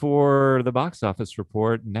it for the box office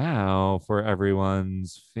report. Now for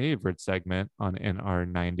everyone's favorite segment on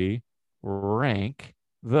NR90, Rank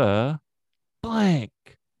the Blank.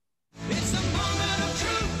 It's a moment of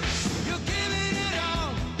truth. You're giving it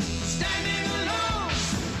all. Standing alone.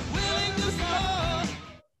 Willing to fall.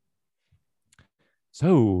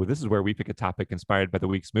 So this is where we pick a topic inspired by the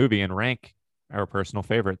week's movie and rank our personal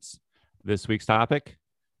favorites. This week's topic: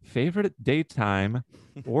 favorite daytime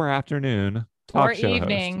or afternoon talk or show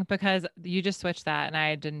evening, host. because you just switched that and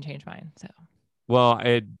I didn't change mine. So Well,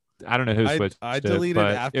 I don't know who switched I it, deleted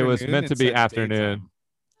but it was afternoon meant to and be said afternoon.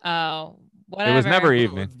 oh, whatever. It was never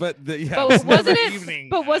evening. But But was wasn't never it? evening,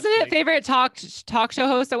 But wasn't it Ashley. favorite talk show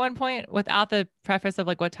host at one point without the preface of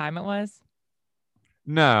like what time it was?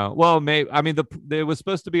 No, well, maybe I mean it was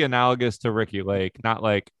supposed to be analogous to Ricky Lake, not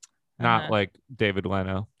like like David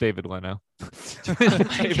Leno. David Leno.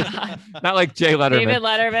 David- not like Jay Letterman. David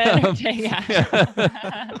Letterman.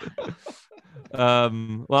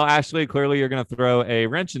 Um, yeah. Well, Ashley, clearly you're going to throw a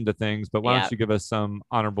wrench into things, but why Yep. don't you give us some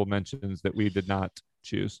honorable mentions that we did not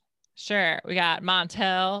choose? Sure. We got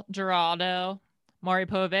Montel, Geraldo, Maury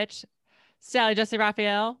Povich, Sally Jesse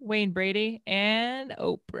Raphael, Wayne Brady, and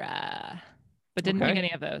Oprah. But didn't Okay. pick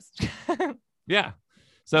any of those. Yeah.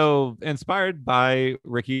 So inspired by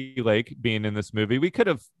Ricky Lake being in this movie, we could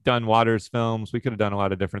have done Waters films. We could have done a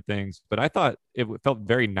lot of different things, but I thought it felt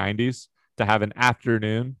very 90s to have an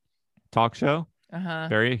afternoon talk show. Uh-huh.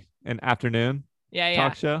 Very an afternoon Yeah.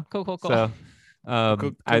 talk show. Cool. So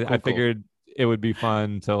Cool. I figured it would be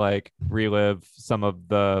fun to like relive some of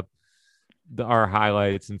our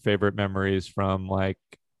highlights and favorite memories from like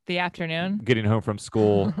The afternoon. getting home from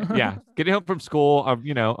school. Yeah, getting home from school,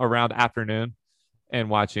 around afternoon, and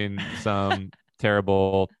watching some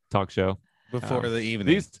terrible talk show before the evening.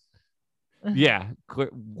 These, Yeah,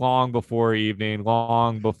 long before evening,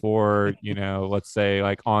 long before, let's say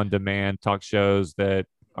like on demand talk shows that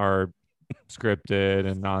are scripted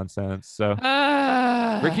and nonsense. So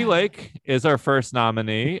Ricky Lake is our first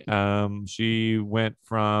nominee. She went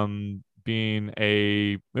from being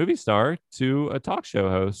a movie star to a talk show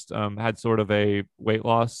host. Had sort of a weight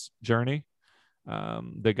loss journey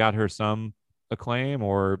that got her some acclaim,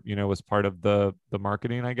 or was part of the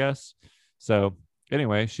marketing, I guess. So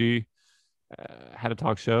anyway, she had a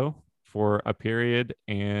talk show for a period.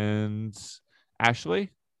 And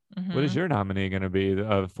Ashley, what is your nominee going to be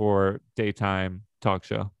for daytime talk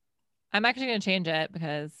show? I'm actually going to change it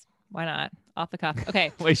because why not? Off the cuff.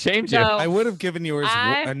 Okay. We shamed you. I would have given yours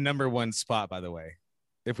a number one spot, by the way,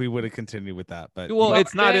 if we would have continued with that. But well,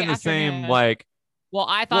 it's not in the same like. Well,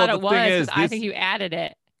 I thought it was. I this, think you added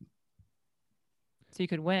it so you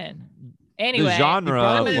could win. Anyway, the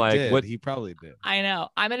genre, like what he probably did. I know.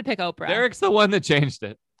 I'm going to pick Oprah. Derek's the one that changed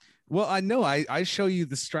it. Well, I know. I show you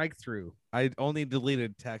the strike through. I only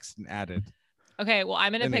deleted text and added. Okay. Well,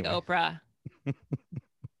 I'm going to pick Oprah.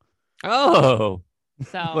 Oh.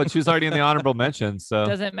 So. But she's already in the honorable mention, so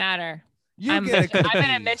doesn't matter. I'm going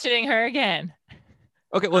to mentioning her again.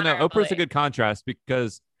 Okay. Well, no, Oprah's a good contrast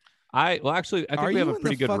because I think we have a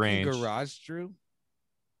pretty good range. Garage, Drew?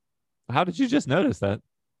 How did you just notice that?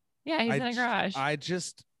 Yeah, he's in a garage.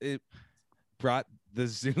 It brought the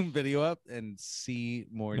Zoom video up and see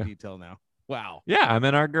more detail now. Wow. Yeah, I'm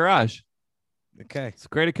in our garage. Okay. It's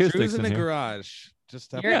great acoustics. Drew's in the here. garage.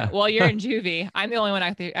 Just you're in juvie. I'm the only one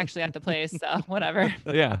actually at the place, so whatever.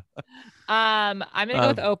 Yeah. I'm gonna go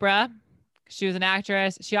with Oprah. She was an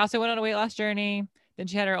actress. She also went on a weight loss journey. Then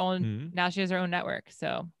she had her own. Now she has her own network,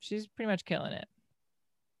 so she's pretty much killing it.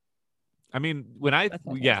 I mean,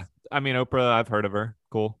 Oprah, I've heard of her.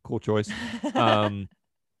 Cool choice.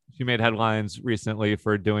 She made headlines recently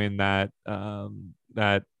for doing that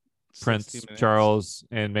Prince Charles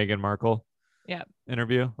and Meghan Markle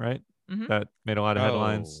interview, right? Mm-hmm. That made a lot of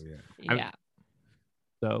headlines. Yeah.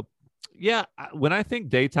 So, when I think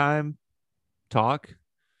daytime talk,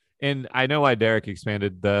 and I know why Derek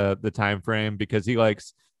expanded the time frame, because he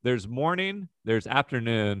likes there's morning, there's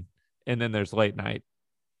afternoon, and then there's late night.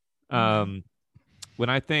 When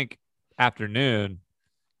I think afternoon,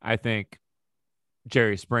 I think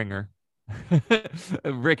Jerry Springer.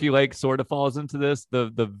 Ricky Lake sort of falls into this,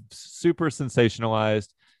 the super sensationalized,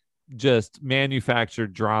 just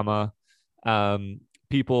manufactured drama,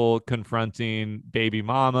 people confronting baby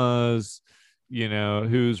mamas,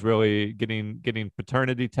 who's really getting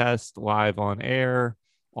paternity tests live on air,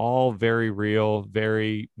 all very real,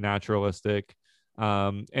 very naturalistic,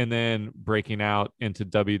 and then breaking out into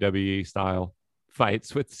WWE style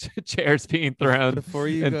fights with chairs being thrown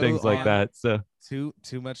and things like that. So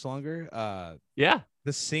too much longer.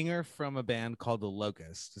 The singer from a band called The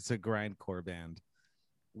Locust, it's a grindcore band,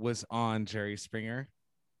 was on Jerry Springer.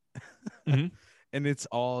 Mm-hmm. And it's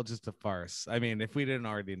all just a farce. I mean, if we didn't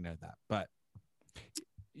already know that, but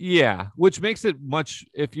yeah, which makes it much,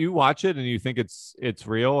 if you watch it and you think it's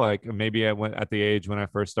real, like maybe I went at the age when I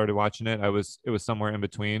first started watching it, it was somewhere in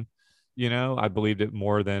between. I believed it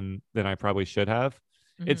more than I probably should have.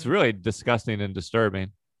 Mm-hmm. It's really disgusting and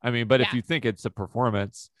disturbing. I mean, but if you think it's a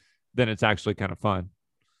performance, then it's actually kind of fun.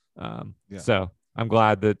 So I'm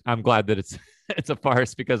glad that it's it's a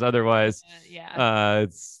farce, because otherwise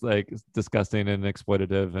it's like disgusting and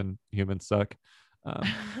exploitative and humans suck.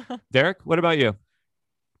 Derek, what about you?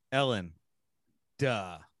 Ellen.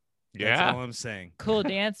 Duh. Yeah. That's all I'm saying. Cool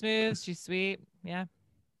dance moves. She's sweet. Yeah.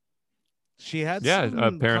 She had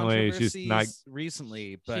apparently she's not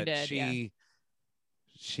recently, but she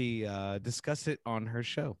discussed it on her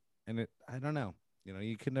show, and I don't know.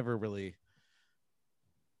 You could never really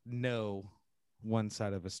know one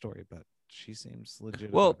side of a story, but she seems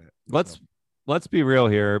legit. Well, let's be real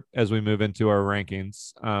here as we move into our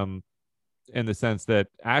rankings. In the sense that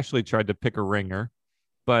Ashley tried to pick a ringer,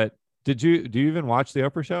 but do you even watch the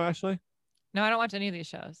Oprah show, Ashley? No, I don't watch any of these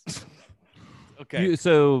shows. Okay.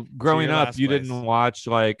 So growing up, you didn't watch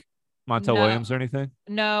like Montel Williams or anything?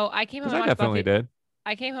 No, I came home. I definitely did.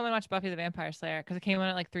 I came home and watched Buffy the Vampire Slayer because it came on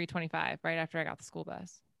at like 3:25 right after I got the school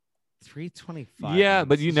bus. 3:25. Yeah,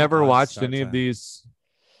 but you never watched any of these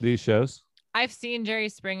shows? I've seen Jerry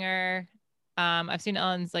Springer. I've seen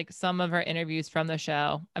Ellen's, like some of her interviews from the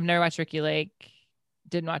show. I've never watched Ricky Lake.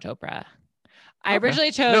 Didn't watch Oprah. I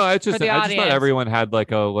originally chose. No, it's just I just thought everyone had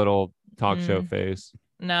like a little talk show phase.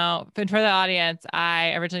 No, but for the audience,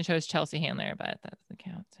 I originally chose Chelsea Handler, but that doesn't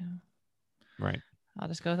count. So. Right. I'll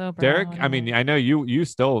just go with Oprah. Derek, I mean, I know you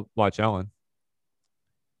still watch Ellen.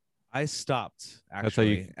 I stopped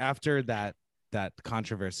actually after that that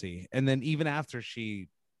controversy, and then even after she,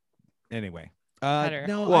 anyway. Better.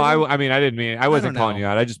 No, Well, I mean, I didn't mean I wasn't don't calling know. you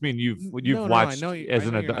out. I just mean you've No, I watched know you- as I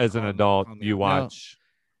an know you're not as an calling adult. me You out. No. watch.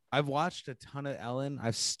 I've watched a ton of Ellen.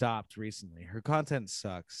 I've stopped recently. Her content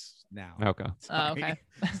sucks now. Okay. Oh, okay.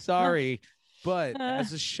 Sorry, but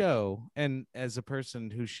as a show and as a person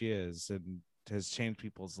who she is and has changed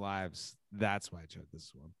people's lives, that's why I chose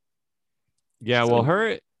this one. Yeah. So- Well,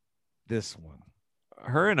 her This one.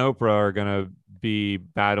 and Oprah are gonna be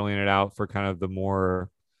battling it out for kind of the more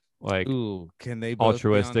like Ooh, can they both be on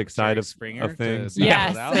altruistic side Jerry of Springer to things.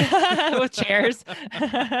 battle it out? Yes. With chairs.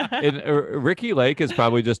 And Ricky Lake is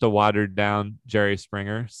probably just a watered down Jerry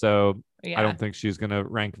Springer, so Yeah. I don't think she's gonna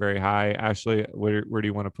rank very high. Ashley, where do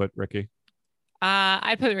you want to put Ricky?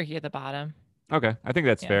 I'd put Ricky at the bottom. Okay, I think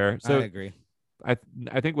that's Yeah. fair. So I agree.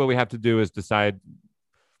 I think what we have to do is decide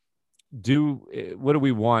what do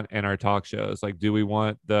we want in our talk shows? Like, do we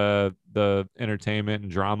want the entertainment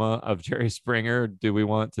and drama of Jerry Springer? Do we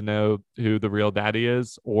want to know who the real daddy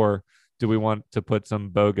is, or do we want to put some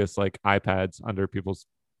bogus like iPads under people's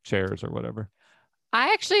chairs or whatever?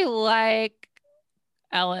 I actually like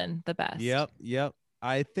Ellen the best. Yep.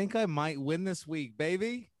 I think I might win this week,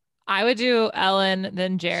 baby. I would do Ellen,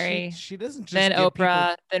 then Jerry, She doesn't just then give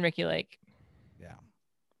Oprah, then Ricky Lake.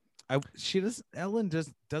 Ellen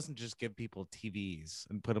just doesn't just give people TVs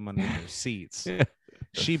and put them under their seats. Yeah.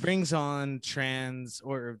 She brings on trans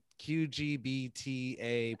or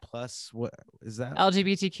QGBTA plus. What is that?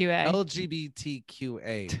 LGBTQA.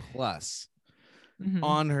 LGBTQA plus Mhm.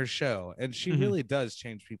 on her show, and she Mhm. really does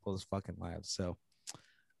change people's fucking lives. So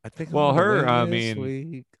I think I'm Well, gonna her, win I this mean-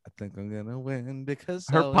 week. I think I'm gonna win because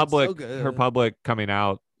Her Ellen's so public coming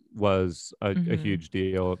out was a Mhm. huge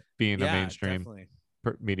deal, being a Yeah, mainstream definitely.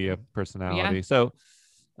 media personality. So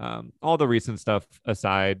all the recent stuff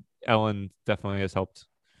aside, Ellen definitely has helped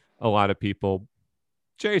a lot of people.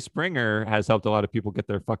 Jerry Springer has helped a lot of people get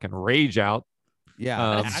their fucking rage out.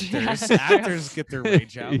 Yeah, That's- actors get their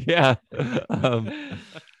rage out. Yeah.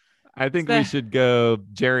 I think we should go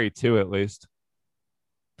Jerry too, at least.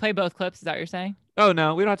 Play both clips. Is that what you're saying? Oh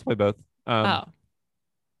no, we don't have to play both. Oh,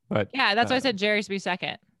 But yeah. That's why I uh, said Jerry should be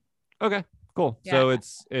second. okay, cool. So Yeah.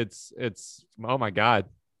 it's oh my god,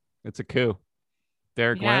 it's a coup.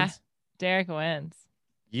 Derek Yeah. wins. Derek wins.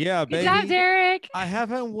 Yeah, Good baby. job, Derek. I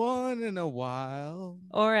haven't won in a while.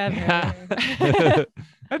 Or ever.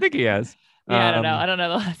 I think he has. Yeah, I don't know. I don't know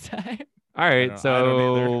the last time. All right, I don't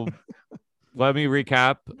so let me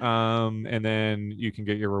recap, and then you can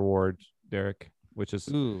get your reward, Derek, which is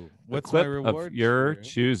Ooh, a what's my clip reward? of your Drew?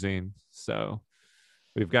 choosing. So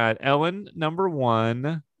we've got Ellen number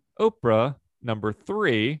 1, Oprah number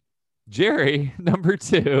 3, Jerry number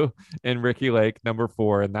 2, and Ricky Lake number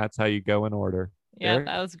 4, and that's how you go in order. Yeah, Derek?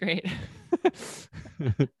 that was great.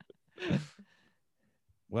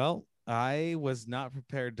 Well, I was not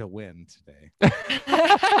prepared to win today.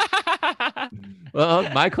 Well,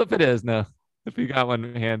 my clip it is now. If you got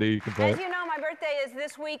one handy, you can play As it. you know, my birthday is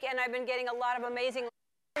this week, and I've been getting a lot of amazing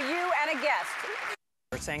for you and a guest.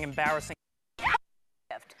 We're saying embarrassing.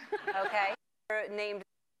 Gift, okay? Named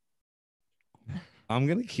I'm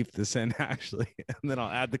gonna keep this in actually, and then I'll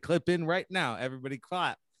add the clip in right now. Everybody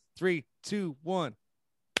clap. 3, 2, 1.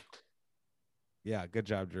 Yeah, good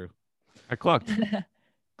job, Drew. I clucked.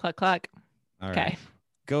 Cluck, cluck. All Okay. right.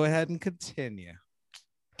 Go ahead and continue.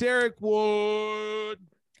 Derek Wood.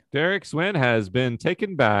 Derek's win has been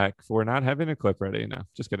taken back for not having a clip ready. No,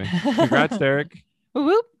 just kidding. Congrats, Derek. Whoop,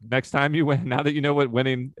 whoop. Next time you win, now that you know what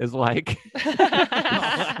winning is like, I'll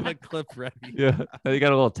have a clip ready. yeah, now you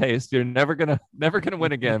got a little taste. You're never gonna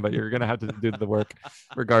win again, but you're gonna have to do the work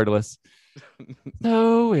regardless.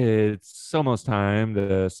 So it's almost time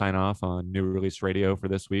to sign off on New Release Radio for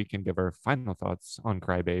this week and give our final thoughts on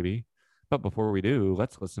Cry Baby. But before we do,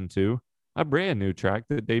 let's listen to a brand new track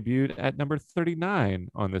that debuted at number 39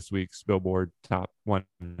 on this week's Billboard Top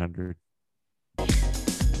 100.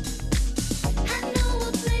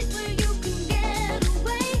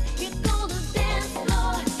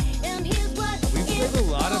 We've played a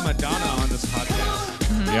lot of Madonna on this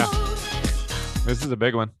podcast. Yeah, this is a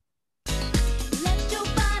big one.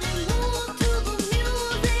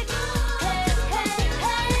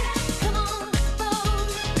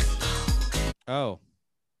 Oh,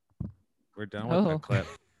 we're done with that clip.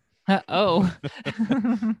 Oh.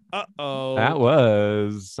 Uh-oh. That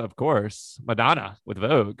was, of course, Madonna with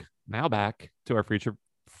Vogue. Now back to our feature.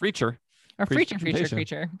 Or Presentation.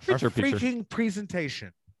 creature. Our Feature. freaking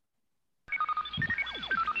presentation.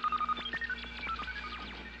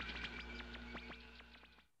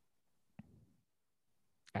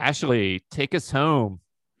 Ashley, take us home.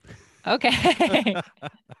 Okay.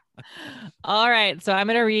 All right. So I'm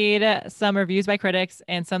going to read some reviews by critics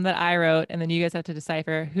and some that I wrote, and then you guys have to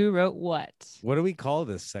decipher who wrote what. What do we call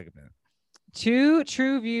this segment? 2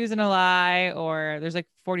 true views and a lie, or there's like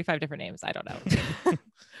 45 different names. I don't know.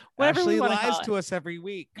 Whatever Ashley we wanna lies call it. to us every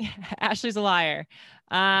week. Ashley's a liar.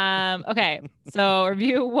 Okay. So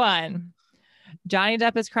review 1. Johnny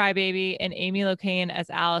Depp as Crybaby and Amy Locane as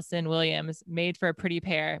Allison Williams made for a pretty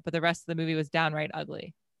pair, but the rest of the movie was downright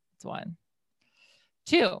ugly. That's 1.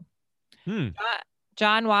 2.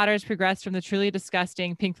 John Waters progressed from the truly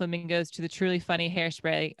disgusting Pink Flamingos to the truly funny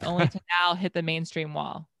Hairspray, only to now hit the mainstream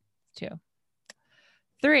wall. 2.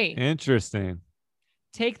 3. Interesting.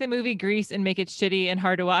 Take the movie Grease and make it shitty and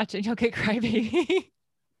hard to watch, and you'll get Crybaby.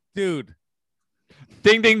 Dude.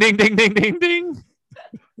 Ding, ding, ding, ding, ding, ding, ding.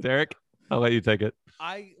 Derek, I'll let you take it.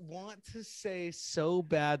 I want to say so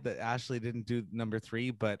bad that Ashley didn't do number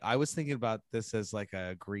 3, but I was thinking about this as like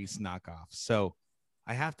a Grease knockoff. So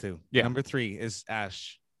I have to. Yeah. Number 3 is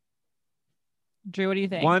Ash. Drew, what do you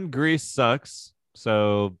think? 1, Grease sucks.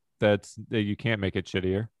 So that's you can't make it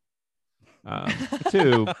shittier.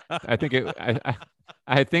 2, I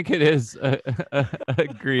think it is a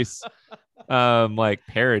Grease like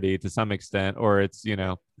parody to some extent, or it's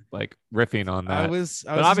like riffing on that.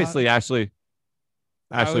 But obviously Ashley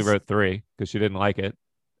wrote 3 because she didn't like it.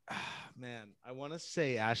 Man, I want to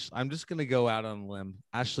say I'm just gonna go out on a limb.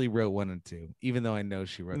 Ashley wrote 1 and 2, even though I know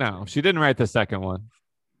she wrote. No, 3. she didn't write the second one.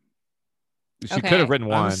 She Okay. could have written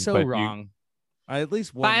 1. I'm so but wrong. I at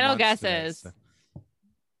least won Final once guesses. today, so-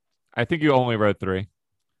 I think you only wrote 3.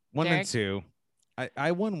 1 and Derek? 2.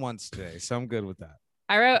 I won once today, so I'm good with that.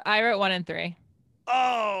 I wrote 1 and 3.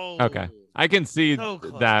 Oh, Okay, I can see So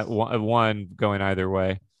close. that one going either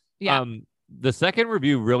way. Yeah. The second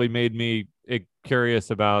review really made me curious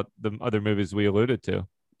about the other movies we alluded to.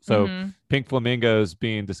 So Mhm. Pink Flamingos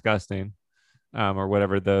being disgusting, or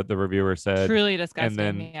whatever the reviewer said. Truly disgusting.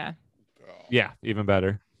 And then Yeah. yeah, even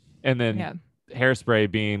better. And then Yeah. Hairspray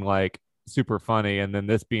being like super funny, and then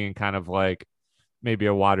this being kind of like maybe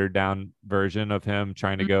a watered down version of him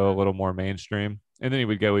trying to go a little more mainstream. And then he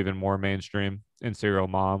would go even more mainstream in Serial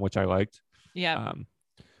Mom, which I liked. Yeah.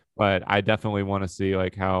 But I definitely want to see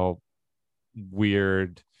like how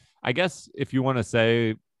weird, I guess, if you want to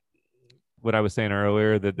say what I was saying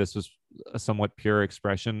earlier, that this was a somewhat pure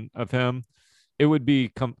expression of him, it would be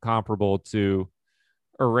comparable to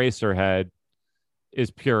Eraserhead is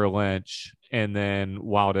pure Lynch, and then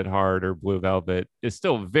Wild at Heart or Blue Velvet is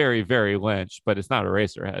still very, very Lynch, but it's not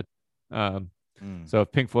Eraserhead. So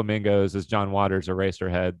if Pink Flamingos is John Waters'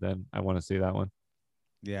 Eraserhead, then I want to see that one.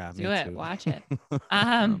 Yeah, Do it. Watch it.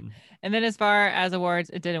 And then as far as awards,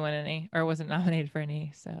 it didn't win any or wasn't nominated for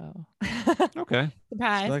any. So Okay.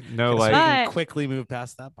 surprise. No, So like we can But- quickly move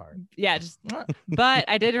past that part. Yeah, just but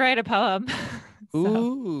I did write a poem. So,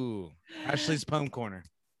 Ooh, Ashley's poem corner.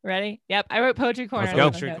 ready? Yep. I wrote poetry corner. Let's in go.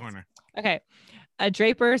 my Poetry notes. corner. Okay. A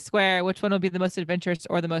draper square, which one will be the most adventurous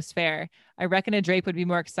or the most fair? I reckon a drape would be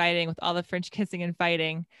more exciting with all the French kissing and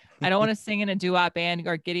fighting. I don't want to sing in a doo-wop band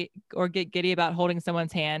or get giddy about holding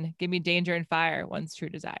someone's hand. Give me danger and fire, one's true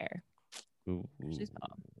desire. She's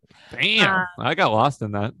poem. Damn, I got lost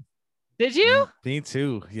in that. Did you? Me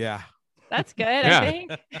too. Yeah. That's good, Yeah. I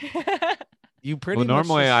think. You pretty Well, much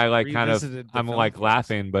normally just I like kind of, revisited the I'm film like for us.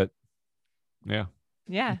 laughing, but yeah.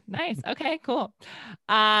 Yeah, nice. Okay, cool.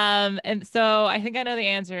 And so I think I know the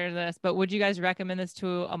answer to this, but would you guys recommend this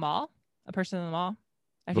to a mall, a person in the mall?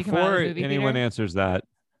 If you come out of Before the movie anyone theater? answers that,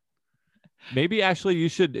 maybe actually you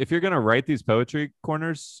should, if you're going to write these poetry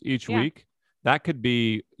corners each Yeah. week, that could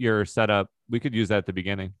be your setup. We could use that at the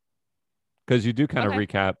beginning because you do kind of Okay.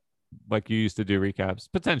 recap like you used to do recaps.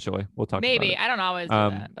 Potentially. We'll talk Maybe. about I don't always do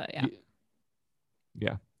that, but yeah.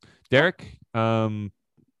 Yeah. Derek,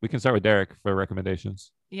 we can start with Derek for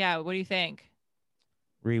recommendations. Yeah, what do you think?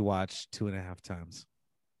 Rewatch 2.5 times.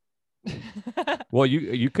 Well,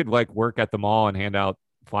 you could like work at the mall and hand out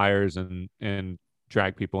flyers and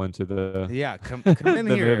drag people into the Yeah, come in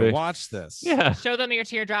the here movie. and watch this. Yeah. Show them your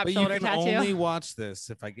teardrop But you shoulder can tattoo. only watch this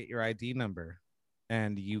if I get your ID number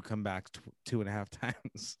and you come back 2.5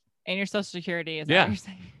 times. And your social security is Yeah. that what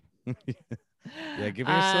you're saying? Yeah, give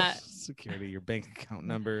me your Uh, social security, your bank account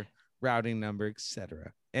number, routing number,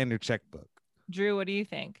 etc., and your checkbook. Drew, what do you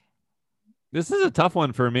think? This is a tough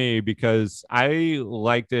one for me because I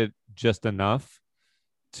liked it just enough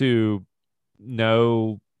to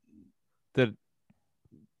know that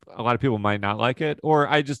a lot of people might not like it, or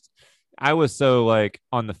I was so like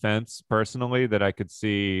on the fence personally that I could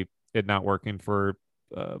see it not working for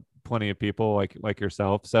plenty of people like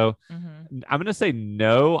yourself. So Mhm. I'm gonna say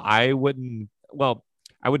no. I wouldn't. Well,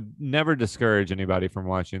 I would never discourage anybody from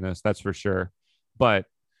watching this. That's for sure. But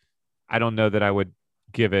I don't know that I would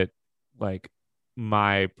give it like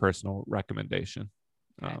my personal recommendation.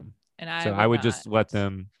 Okay. And I would just let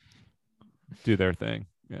them do their thing.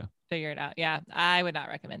 Yeah. Figure it out. Yeah. I would not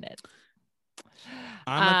recommend it.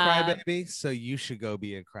 I'm a crybaby, so you should go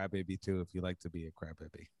be a crybaby too if you like to be a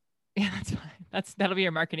crybaby. Yeah, that's fine. That'll be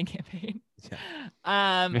your marketing campaign.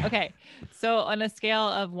 Yeah. Okay. So on a scale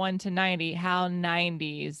of 1 to 90, how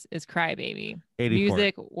 90s is Crybaby? 84.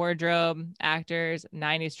 Music, wardrobe, actors,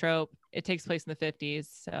 90s trope. It takes place in the 50s.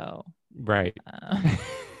 So right.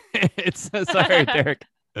 It's sorry, Derek.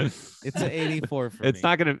 It's an 84 for it's me.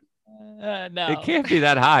 not gonna. No, it can't be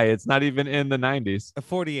that high. It's not even in the 90s. A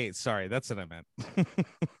 48. Sorry, that's what I meant.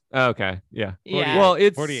 Okay. Yeah. 48, Well,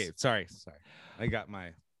 it's 48. Sorry. I got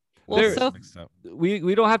my. Well, so mixed up.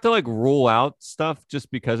 we don't have to like rule out stuff just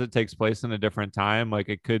because it takes place in a different time. Like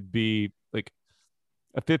it could be like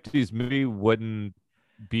a 50s movie wouldn't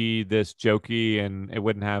be this jokey, and it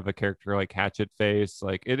wouldn't have a character like Hatchet Face.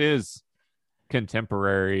 Like it is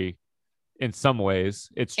contemporary in some ways.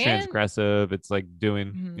 It's transgressive. It's like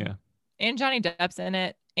doing yeah. And Johnny Depp's in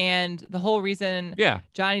it. And the whole reason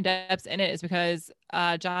Johnny Depp's in it is because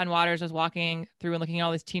John Waters was walking through and looking at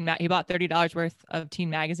all these he bought $30 worth of teen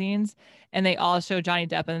magazines, and they all show Johnny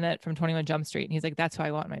Depp in it from 21 Jump Street. And he's like, that's who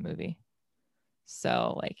I want in my movie.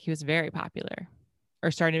 So like he was very popular,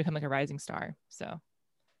 or starting to become like a rising star. So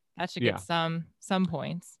that should get some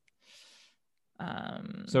points.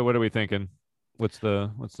 So what are we thinking? What's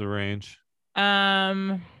the range?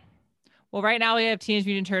 Well, right now we have Teenage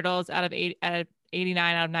Mutant Turtles out of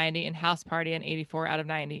 89 out of 90, and House Party an 84 out of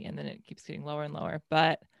 90, and then it keeps getting lower and lower.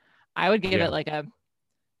 But I would give it like a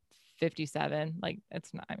 57. Like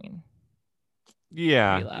it's not. I mean,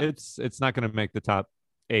 yeah, it's not going to make the top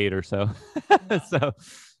 8 or so. So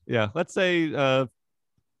yeah, let's say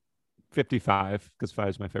 55 because 5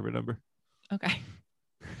 is my favorite number. Okay.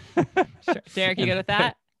 Sure. Derek, you good with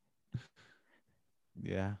that?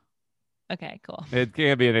 Yeah. Okay, cool. It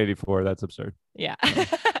can't be an 84. That's absurd. Yeah.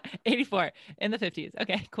 84 in the 50s.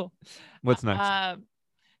 Okay, cool. What's next?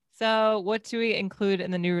 So what do we include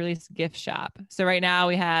in the new release gift shop? So right now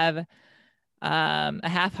we have a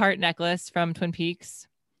half heart necklace from Twin Peaks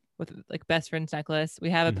with like best friend's necklace. We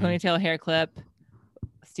have a ponytail hair clip,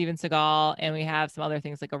 Steven Seagal, and we have some other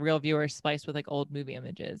things like a real viewer spliced with like old movie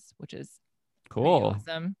images, which is cool.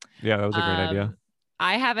 Awesome. Yeah, that was a great idea.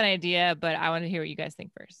 I have an idea, but I want to hear what you guys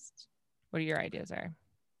think first. What are your ideas are?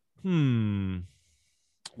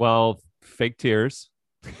 Well, fake tears.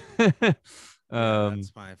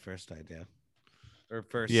 That's my first idea. Or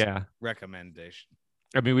first recommendation.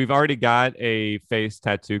 I mean, we've already got a face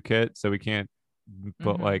tattoo kit, so we can't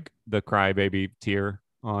put like the crybaby tear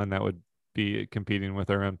on. That would be competing with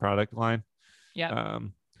our own product line. Yeah.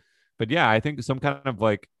 But yeah, I think some kind of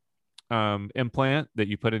like implant that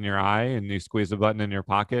you put in your eye and you squeeze a button in your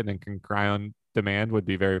pocket and can cry on demand would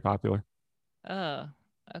be very popular. Oh,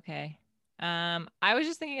 okay. I was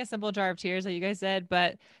just thinking a simple jar of tears like you guys said,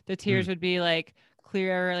 but the tears would be like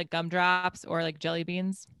clear like gumdrops or like jelly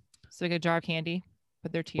beans. So like a jar of candy,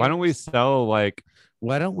 but they're tears. Why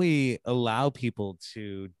don't we allow people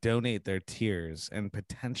to donate their tears and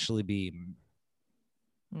potentially be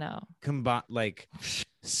like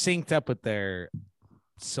synced up with their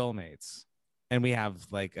soulmates, and we have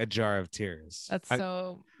like a jar of tears. That's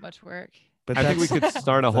so much work. But I think we could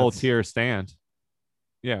start a whole tier stand.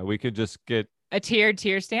 Yeah, we could just get a tiered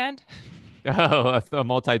tier stand. Oh, a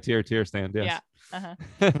multi-tier tier stand. Yes. Yeah.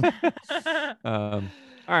 All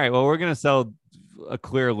right. Well, we're gonna sell a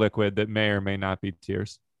clear liquid that may or may not be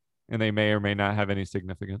tears, and they may or may not have any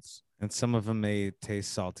significance. And some of them may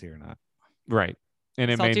taste salty or not. Right.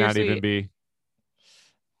 And it Salty may or not even sweet? be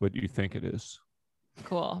what you think it is.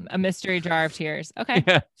 Cool. A mystery jar of tears. Okay.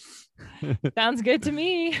 Yeah. Sounds good to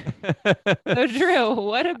me. So Drew,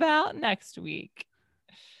 what about next week?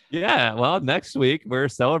 Yeah, well, next week we're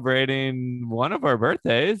celebrating one of our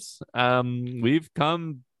birthdays. We've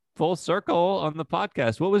come full circle on the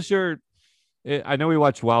podcast. What was I know we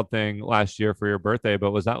watched Wild Thing last year for your birthday,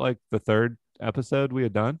 but was that like the 3rd episode we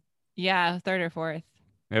had done? Yeah, 3rd or 4th.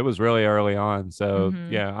 It was really early on. So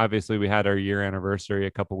yeah, obviously we had our year anniversary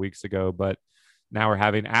a couple weeks ago, but now we're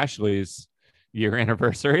having Ashley's year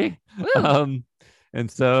anniversary. And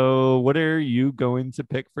so what are you going to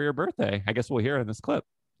pick for your birthday? I guess we'll hear in this clip.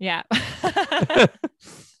 Yeah.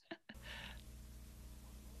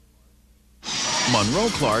 Monroe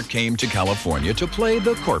Clark came to California to play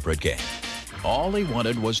the corporate game. All he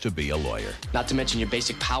wanted was to be a lawyer. Not to mention your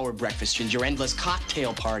basic power breakfast and your endless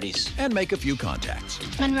cocktail parties. And make a few contacts.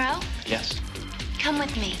 Monroe, Yes. come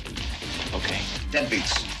with me. Okay.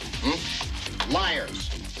 Deadbeats. Liars.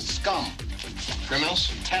 Scum.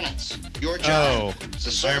 Criminals, tenants. Your job is to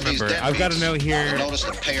I serve these remember. I've got a deadbeats. note here. Notice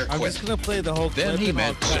to pay or I'm quit. just gonna play the whole Then clip he and met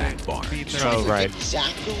I'll cut Zach it. Barnes. Oh, right.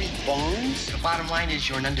 Zachary Barnes? The bottom line is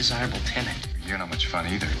you're an undesirable tenant. You're not much fun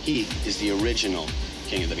either. He is the original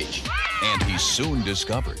king of the beach. And he soon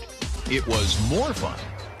discovered it was more fun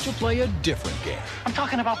to play a different game. I'm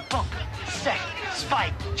talking about bump, sex,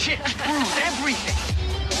 spike, chicks, bruise, everything.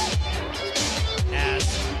 Yeah.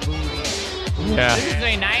 This is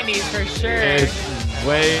very 90s for sure. It's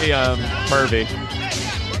way pervy.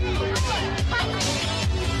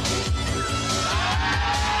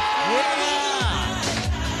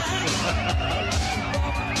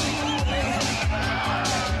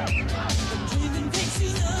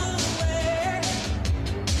 Yeah.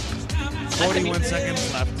 41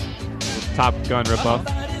 seconds left. Top Gun ripoff.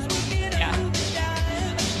 Yeah.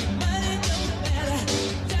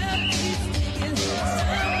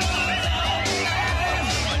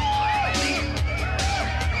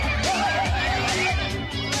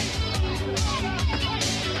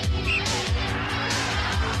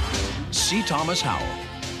 C. Thomas Howell,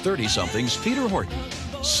 30-somethings Peter Horton,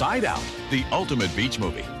 Side Out, the ultimate beach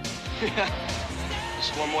movie.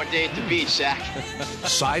 Just one more day at the beach, Zach.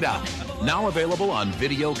 Side Out, now available on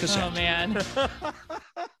video cassette. Oh man.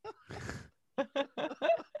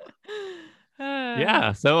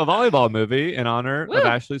 Yeah, so a volleyball movie in honor Woo. of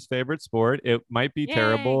Ashley's favorite sport. It might be Yay.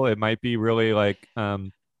 terrible. It might be really like out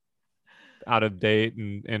of date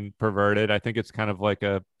and perverted. I think it's kind of like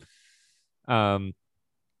a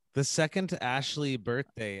The second Ashley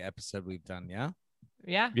birthday episode we've done, yeah?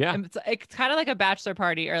 Yeah. Yeah. And it's kind of like a bachelor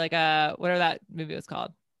party or like a whatever that movie was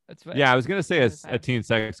called. That's what. yeah, I was gonna say it's a teen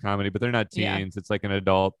sex comedy, but they're not teens. Yeah. It's like an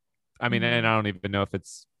adult. I mean, Mhm. and I don't even know if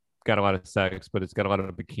it's got a lot of sex, but it's got a lot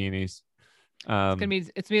of bikinis. It's gonna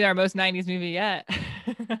be our most 90s movie yet.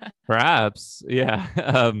 Perhaps, yeah.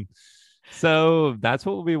 So that's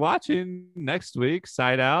what we'll be watching next week.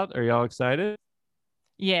 Side Out. Are y'all excited?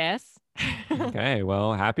 Yes. Okay.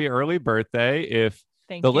 Well, happy early birthday. If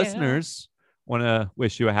Thank the you. listeners want to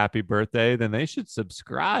wish you a happy birthday, then they should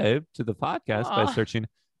subscribe to the podcast by Aw. searching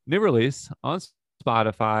New Release on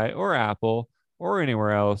Spotify or Apple or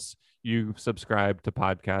anywhere else you subscribe to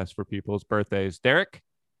podcasts for people's birthdays. Derek?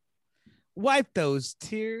 Wipe those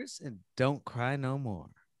tears and don't cry no more.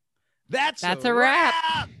 That's a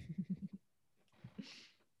wrap.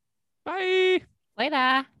 Bye.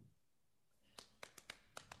 Later.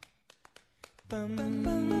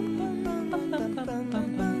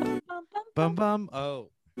 Bum bum. Oh.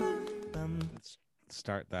 Let's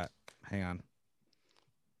start that. Hang on.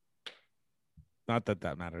 Not that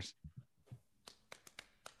that matters.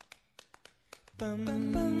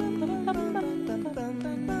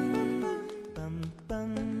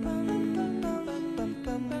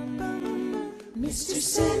 Mr.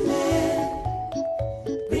 Sandman.